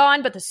come and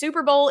gone, but the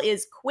Super Bowl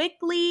is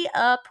quickly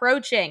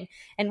approaching.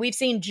 And we've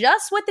seen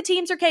just what the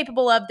teams are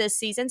capable of this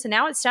season. So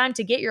now it's time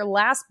to get your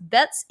last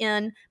bets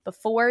in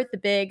before the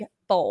big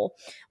bowl.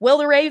 Will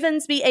the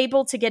Ravens be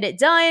able to get it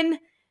done?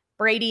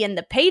 Brady and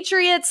the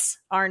Patriots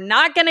are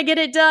not going to get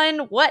it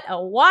done. What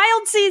a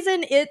wild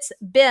season it's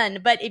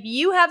been. But if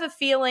you have a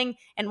feeling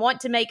and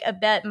want to make a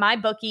bet,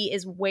 MyBookie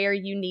is where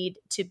you need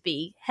to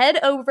be. Head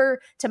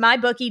over to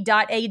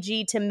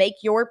mybookie.ag to make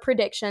your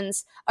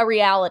predictions a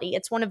reality.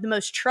 It's one of the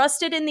most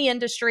trusted in the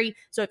industry.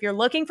 So if you're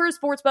looking for a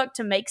sportsbook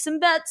to make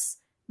some bets,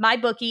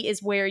 MyBookie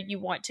is where you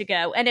want to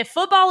go. And if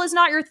football is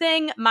not your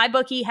thing,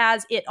 MyBookie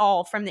has it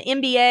all, from the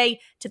NBA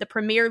to the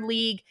Premier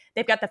League.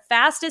 They've got the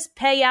fastest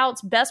payouts,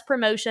 best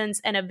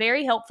promotions, and a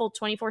very helpful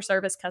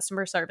 24/7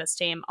 customer service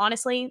team.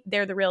 Honestly,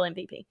 they're the real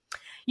MVP.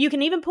 You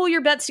can even pull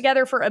your bets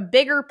together for a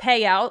bigger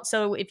payout.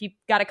 So if you've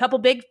got a couple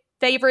big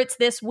favorites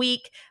this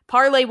week,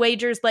 parlay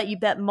wagers let you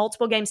bet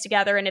multiple games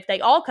together. And if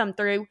they all come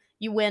through,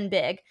 you win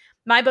big.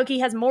 MyBookie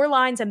has more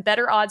lines and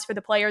better odds for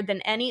the player than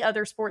any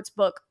other sports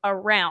book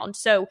around.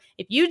 So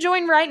if you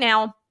join right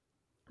now,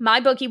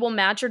 MyBookie will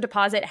match your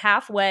deposit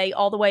halfway,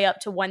 all the way up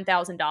to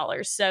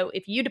 $1,000. So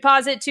if you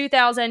deposit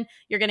 $2,000,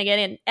 you're going to get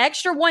an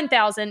extra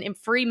 $1,000 in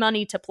free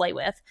money to play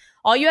with.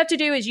 All you have to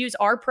do is use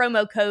our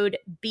promo code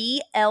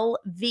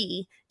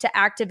BLV to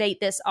activate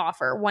this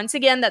offer. Once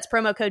again, that's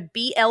promo code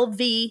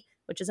BLV,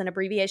 which is an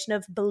abbreviation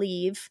of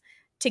believe,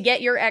 to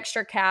get your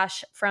extra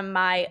cash from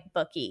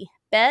MyBookie.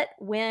 Bet,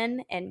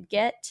 win, and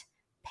get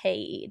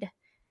paid.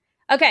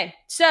 Okay,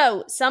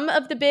 so some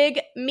of the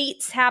big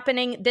meets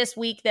happening this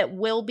week that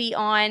will be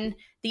on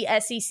the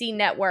SEC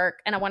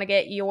network, and I want to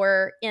get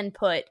your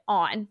input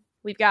on.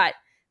 We've got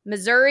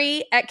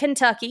Missouri at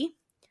Kentucky,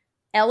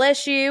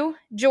 LSU,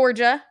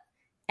 Georgia,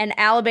 and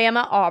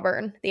Alabama,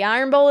 Auburn. The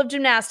Iron Bowl of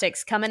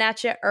gymnastics coming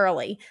at you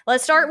early.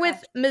 Let's start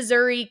with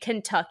Missouri,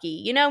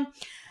 Kentucky. You know,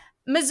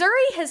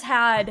 Missouri has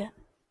had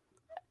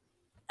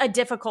a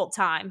difficult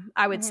time,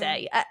 I would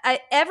say.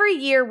 Every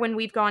year when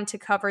we've gone to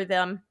cover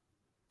them,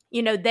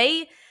 you know,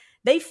 they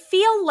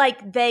feel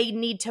like they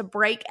need to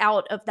break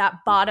out of that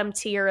bottom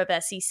tier of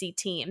SEC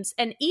teams.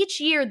 And each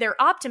year they're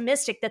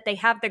optimistic that they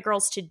have the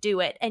girls to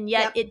do it. And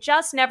yet it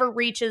just never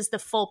reaches the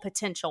full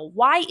potential.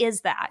 Why is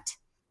that?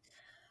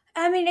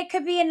 I mean, it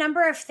could be a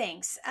number of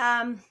things.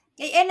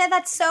 And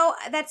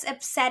that's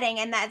upsetting,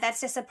 and that's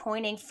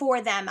disappointing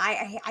for them.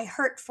 I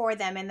hurt for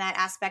them in that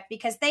aspect,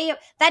 because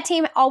that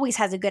team always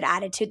has a good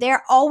attitude.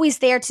 They're always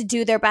there to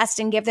do their best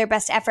and give their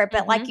best effort.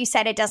 But like you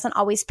said, it doesn't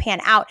always pan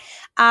out.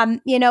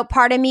 You know,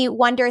 part of me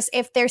wonders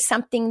if there's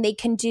something they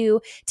can do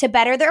to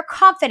better their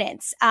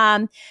confidence.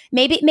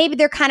 Maybe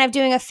they're kind of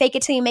doing a fake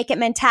it till you make it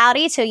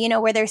mentality, to, you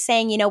know, where they're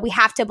saying, you know, we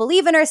have to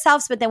believe in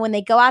ourselves, but then when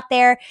they go out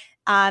there,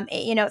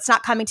 you know, it's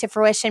not coming to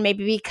fruition,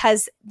 maybe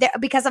because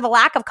of a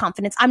lack of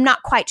confidence. I'm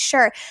not quite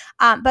sure.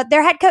 But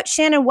their head coach,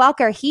 Shannon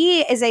Welker,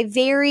 he is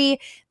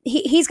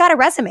he's got a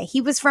resume.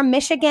 He was from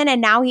Michigan and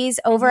now he's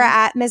over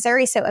at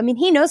Missouri. So, I mean,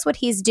 he knows what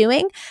he's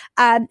doing.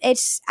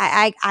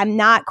 I'm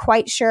not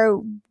quite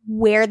sure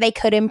where they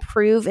could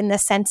improve in the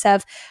sense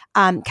of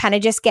kind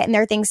of just getting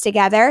their things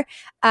together.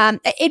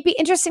 It'd be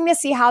interesting to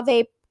see how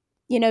they,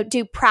 you know,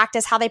 do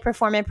practice, how they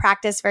perform in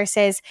practice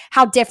versus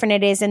how different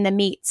it is in the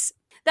meets.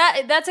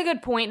 That's a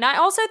good point. And I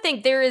also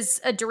think there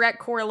is a direct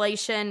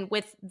correlation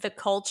with the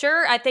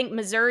culture. I think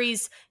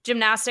Missouri's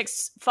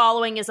gymnastics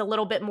following is a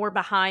little bit more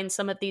behind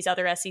some of these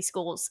other SEC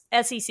schools.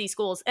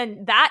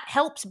 And that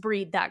helps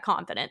breed that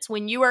confidence.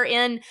 When you are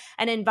in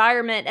an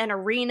environment, an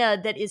arena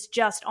that is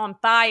just on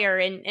fire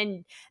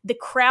and the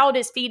crowd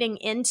is feeding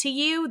into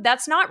you,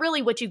 that's not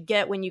really what you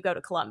get when you go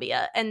to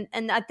Columbia. And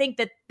I think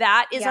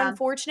that is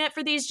unfortunate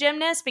for these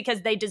gymnasts,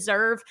 because they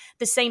deserve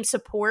the same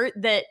support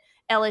that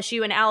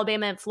LSU and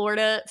Alabama and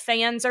Florida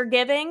fans are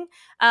giving.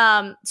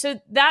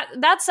 So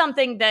that's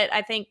something that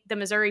I think the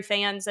Missouri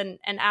fans and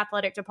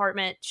athletic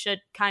department should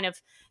kind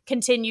of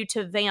continue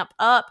to vamp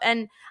up.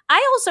 And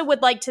I also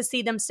would like to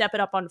see them step it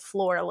up on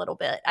floor a little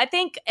bit. I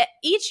think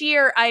each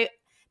year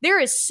there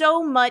is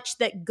so much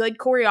that good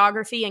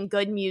choreography and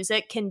good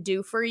music can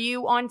do for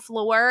you on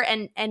floor.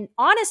 And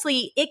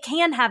honestly, it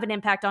can have an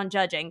impact on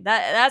judging.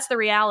 That's the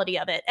reality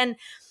of it. And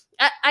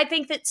I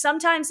think that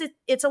sometimes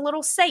it's a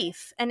little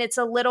safe and it's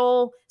a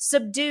little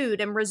subdued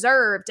and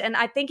reserved. And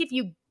I think if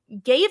you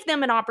gave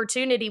them an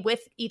opportunity with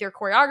either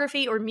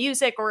choreography or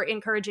music or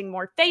encouraging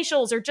more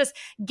facials or just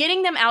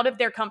getting them out of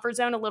their comfort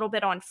zone a little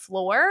bit on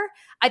floor,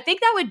 I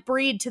think that would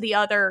breed to the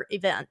other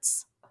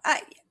events.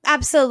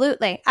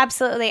 Absolutely.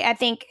 I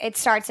think it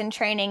starts in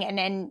training,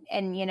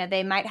 and you know,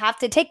 they might have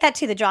to take that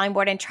to the drawing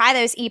board and try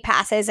those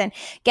e-passes and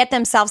get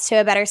themselves to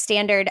a better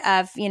standard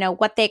of, you know,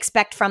 what they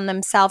expect from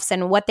themselves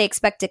and what they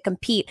expect to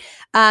compete.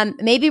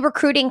 Maybe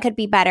recruiting could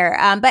be better.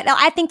 But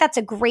I think that's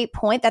a great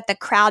point, that the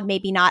crowd may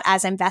be not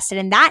as invested,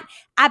 and that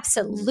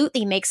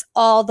absolutely makes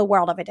all the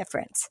world of a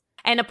difference.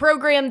 And a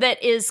program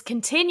that is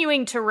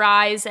continuing to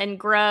rise and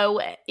grow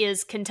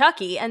is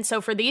Kentucky. And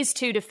so for these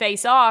two to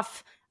face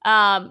off,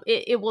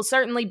 it will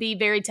certainly be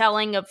very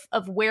telling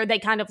of where they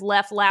kind of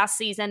left last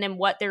season and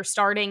what they're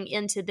starting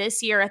into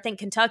this year. I think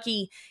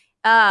Kentucky,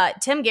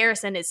 Tim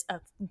Garrison is a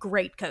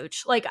great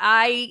coach. Like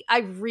I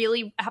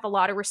really have a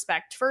lot of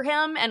respect for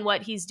him and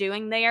what he's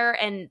doing there,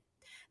 and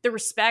the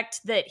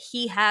respect that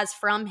he has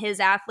from his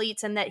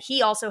athletes and that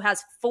he also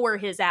has for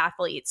his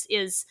athletes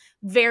is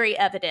very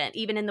evident,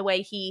 even in the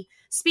way he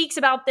speaks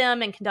about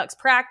them and conducts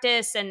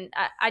practice. And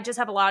I just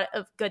have a lot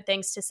of good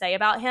things to say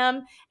about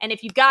him. And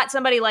if you've got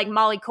somebody like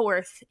Molly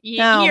Korth,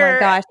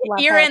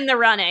 you're in the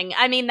running.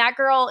 I mean, that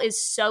girl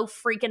is so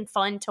freaking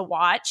fun to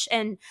watch.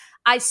 And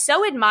I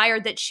so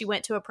admire that she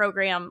went to a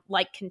program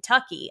like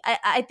Kentucky.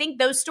 I think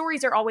those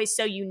stories are always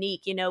so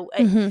unique.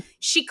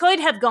 She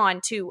could have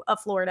gone to a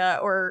Florida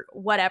or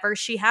whatever.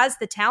 She has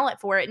the talent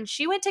for it. And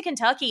she went to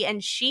Kentucky,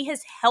 and she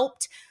has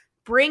helped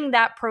bring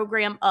that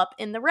program up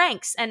in the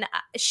ranks. And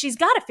she's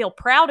got to feel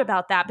proud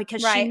about that,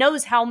 because she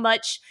knows how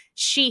much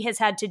she has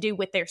had to do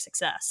with their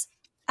success.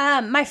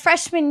 My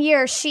freshman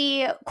year,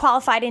 she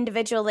qualified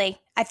individually.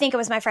 I think it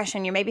was my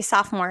freshman year, maybe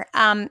sophomore.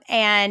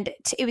 And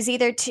it was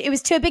it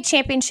was to a big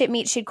championship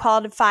meet. She'd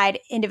qualified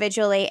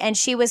individually, and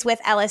she was with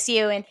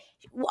LSU. And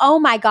oh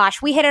my gosh,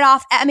 we hit it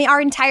off. I mean,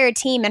 our entire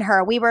team and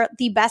her, we were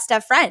the best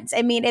of friends.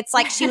 I mean, it's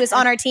like she was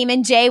on our team,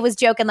 and Jay was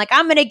joking, like,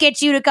 I'm going to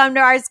get you to come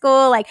to our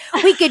school. Like,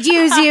 we could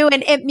use you.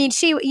 And I mean,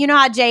 you know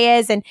how Jay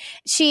is. And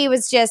she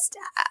was just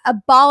a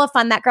ball of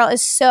fun. That girl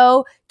is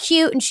so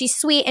cute, and she's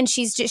sweet, and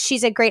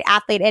she's a great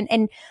athlete.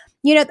 And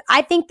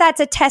I think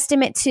that's a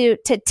testament to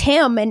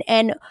Tim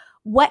and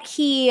what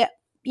he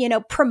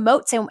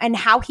promotes and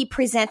how he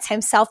presents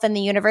himself in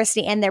the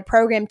university and their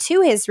program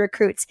to his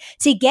recruits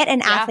to get an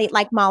athlete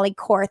like Molly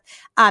Korth.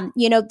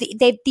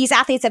 These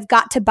athletes have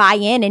got to buy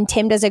in, and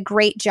Tim does a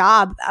great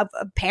job of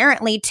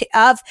apparently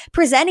of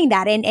presenting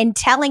that and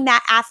telling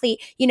that athlete,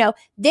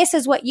 this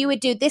is what you would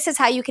do. This is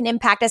how you can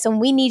impact us.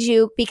 And we need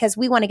you because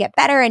we want to get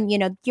better. And,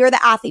 you're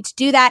the athlete to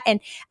do that. And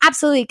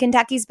absolutely,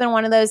 Kentucky's been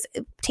one of those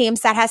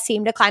teams that has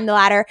seemed to climb the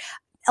ladder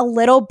a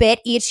little bit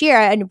each year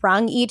and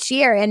rung each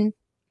year. And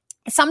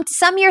some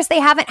years they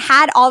haven't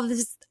had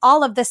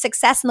all of the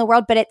success in the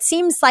world, but it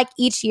seems like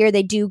each year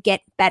they do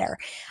get better.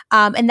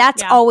 And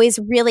that's always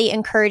really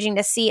encouraging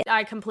to see.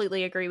 I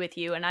completely agree with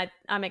you. And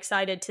I'm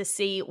excited to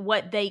see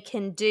what they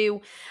can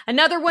do.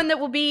 Another one that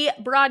will be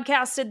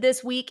broadcasted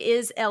this week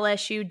is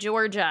LSU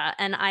Georgia.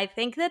 And I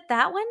think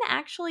that one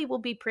actually will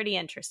be pretty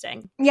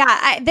interesting.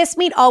 Yeah, this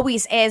meet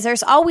always is.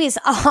 There's always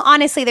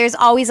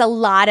a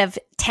lot of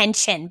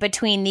tension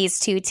between these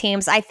two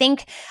teams. I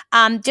think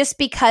just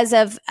because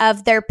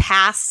of their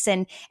pasts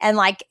and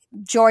like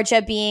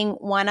Georgia being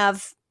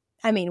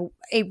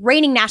a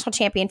reigning national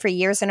champion for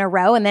years in a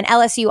row, and then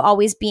LSU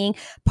always being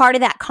part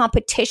of that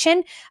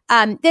competition.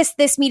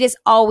 This meet is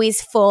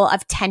always full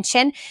of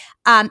tension.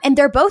 And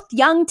they're both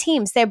young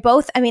teams. They're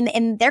both,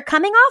 and they're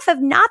coming off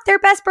of not their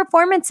best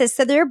performances.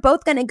 So they're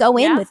both going to go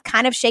in with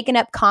kind of shaken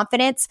up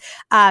confidence,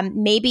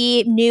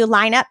 maybe new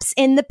lineups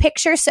in the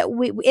picture. So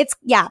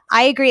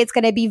I agree. It's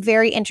going to be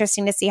very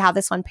interesting to see how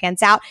this one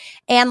pans out.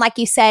 And like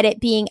you said, it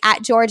being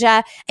at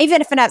Georgia,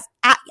 even if it's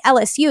at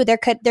LSU, there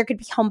could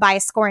be home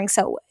bias scoring.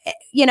 So,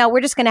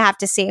 we're just going to have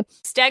to see.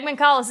 Stegeman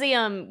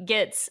Coliseum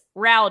gets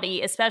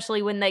rowdy,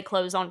 especially when they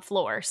close on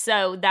floor.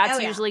 So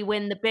that's usually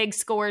when the big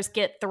scores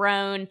get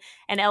thrown,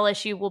 and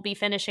LSU will be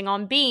finishing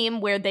on Beam,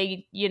 where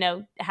they,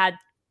 had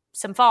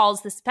some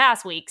falls this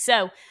past week.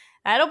 So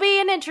that'll be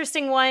an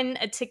interesting one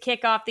to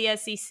kick off the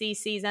SEC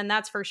season,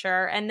 that's for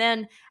sure. And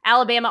then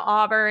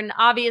Alabama-Auburn,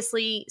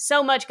 obviously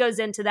so much goes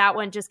into that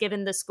one, just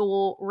given the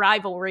school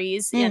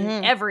rivalries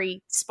in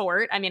every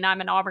sport. I mean,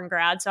 I'm an Auburn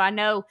grad, so I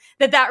know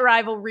that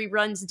rivalry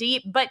runs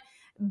deep. But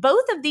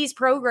both of these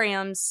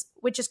programs,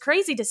 which is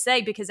crazy to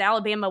say because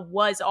Alabama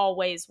was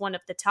always one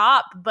of the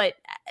top, but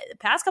the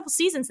past couple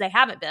seasons they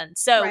haven't been.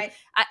 So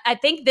I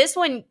think this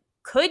one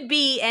could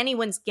be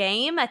anyone's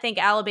game. I think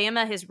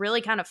Alabama has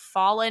really kind of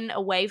fallen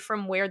away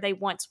from where they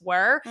once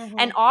were.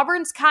 And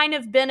Auburn's kind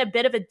of been a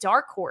bit of a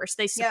dark horse.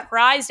 They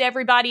surprised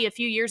everybody a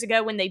few years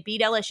ago when they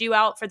beat LSU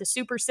out for the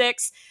Super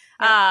Six.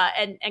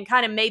 And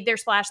kind of made their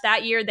splash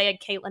that year. They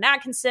had Caitlin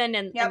Atkinson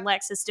and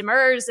Lexus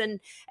Demers,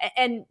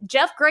 and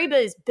Jeff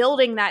Graba is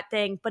building that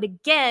thing. But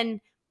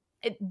again,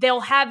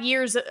 they'll have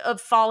years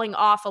of falling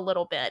off a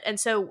little bit. And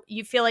so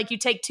you feel like you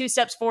take 2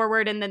 steps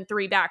forward and then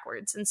 3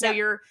 backwards. And so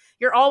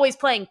you're always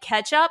playing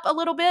catch up a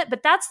little bit,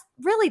 but that's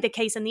really the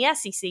case in the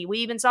SEC. We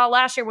even saw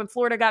last year when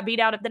Florida got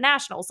beat out of the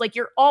Nationals. Like,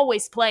 you're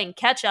always playing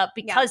catch up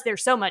because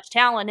there's so much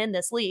talent in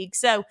this league.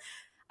 So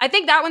I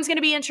think that one's going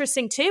to be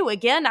interesting too.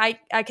 Again,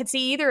 I could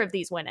see either of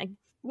these winning.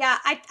 Yeah,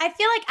 I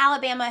feel like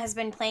Alabama has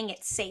been playing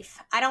it safe.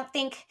 I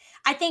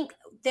think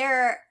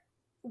their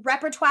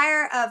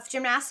repertoire of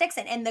gymnastics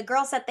and the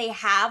girls that they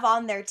have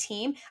on their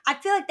team, I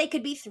feel like they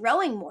could be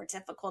throwing more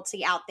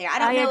difficulty out there. I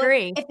don't know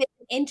if it's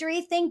an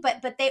injury thing,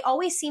 but they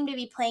always seem to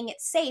be playing it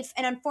safe.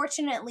 And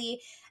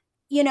unfortunately,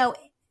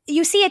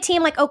 you see a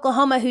team like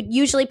Oklahoma who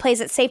usually plays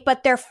it safe,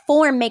 but their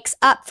form makes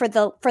up for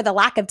the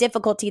lack of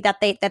difficulty that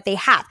they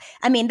have.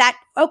 I mean, that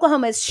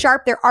Oklahoma is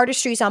sharp. Their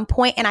artistry is on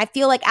point. And I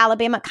feel like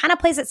Alabama kind of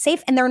plays it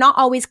safe, and they're not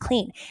always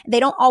clean. They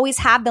don't always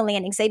have the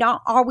landings. They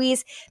don't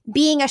always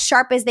being as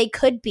sharp as they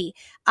could be.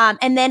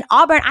 And then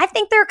Auburn, I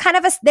think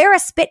they're a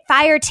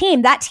Spitfire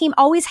team. That team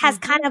always has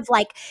kind of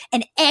like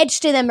an edge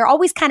to them. They're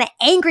always kind of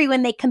angry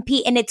when they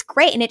compete, and it's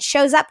great. And it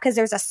shows up because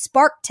there's a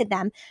spark to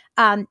them.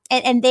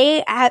 And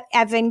they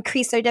have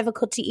increased their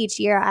difficulty each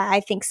year.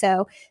 I think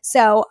so.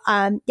 So,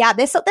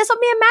 this will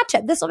be a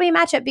matchup. This will be a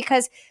matchup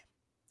because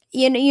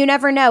you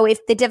never know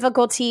if the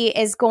difficulty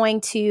is going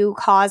to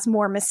cause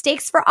more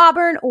mistakes for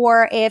Auburn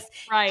or if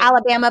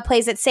Alabama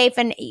plays it safe,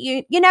 and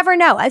you never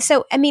know.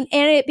 So, I mean,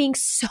 and it being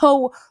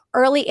so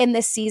early in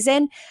the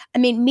season, I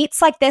mean,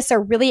 meets like this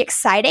are really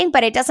exciting,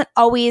 but it doesn't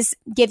always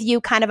give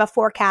you kind of a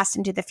forecast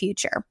into the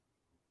future.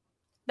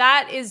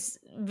 That is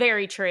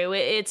very true.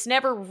 It's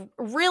never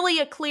really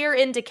a clear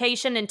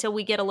indication until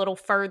we get a little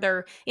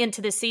further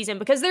into the season,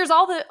 because there's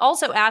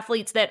also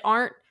athletes that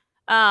aren't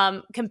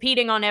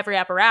competing on every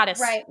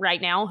apparatus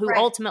right now who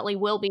ultimately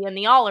will be in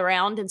the all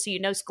around. And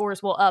so,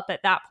 scores will up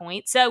at that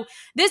point. So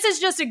this is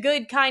just a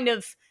good kind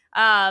of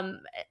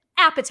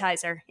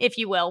appetizer, if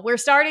you will. We're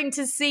starting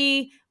to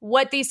see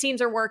what these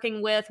teams are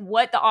working with,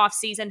 what the off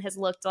season has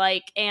looked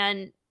like.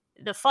 And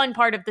the fun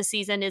part of the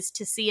season is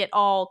to see it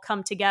all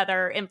come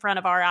together in front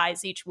of our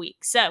eyes each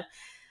week. So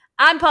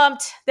I'm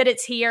pumped that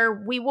it's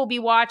here. We will be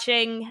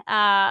watching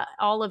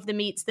all of the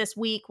meets this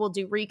week. We'll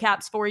do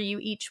recaps for you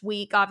each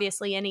week.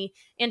 Obviously, any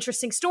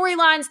interesting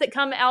storylines that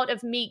come out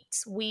of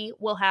meets, we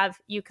will have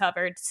you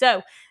covered.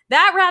 So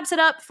that wraps it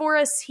up for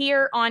us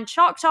here on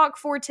Chalk Talk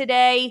for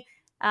today.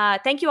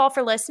 Thank you all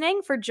for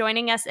listening, for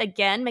joining us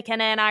again.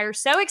 McKenna and I are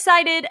so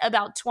excited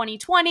about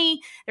 2020.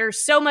 There's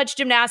so much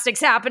gymnastics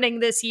happening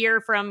this year,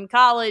 from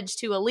college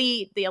to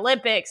elite, the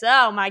Olympics.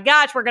 Oh my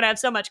gosh, we're going to have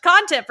so much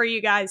content for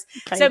you guys.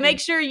 So make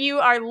sure you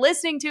are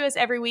listening to us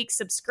every week.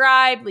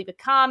 Subscribe, leave a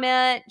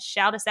comment,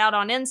 shout us out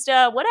on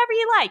Insta, whatever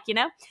you like,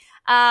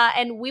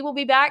 and we will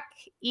be back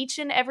each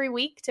and every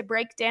week to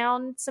break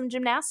down some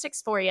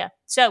gymnastics for you.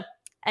 So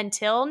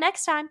until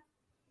next time.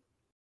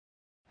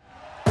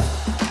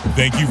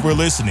 Thank you for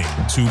listening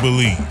to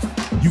Believe.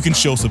 You can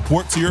show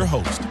support to your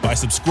host by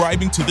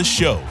subscribing to the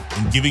show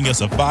and giving us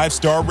a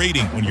 5-star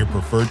rating on your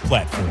preferred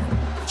platform.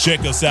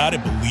 Check us out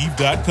at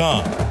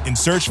Believe.com and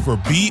search for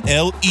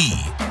BLEAV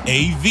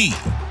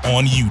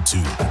on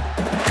YouTube.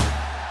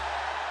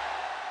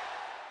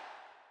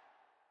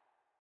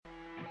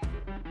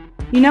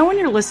 When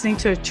you're listening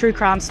to a true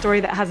crime story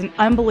that has an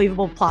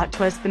unbelievable plot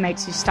twist that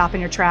makes you stop in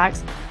your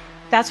tracks?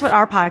 That's what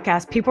our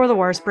podcast, People Are the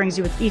Worst, brings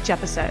you with each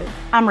episode.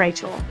 I'm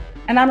Rachel.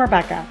 And I'm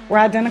Rebecca. We're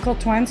identical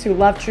twins who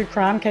love true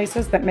crime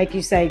cases that make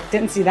you say,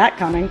 didn't see that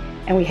coming,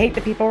 and we hate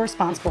the people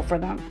responsible for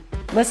them.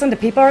 Listen to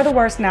People Are the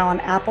Worst now on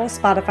Apple,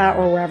 Spotify,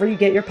 or wherever you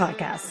get your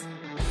podcasts.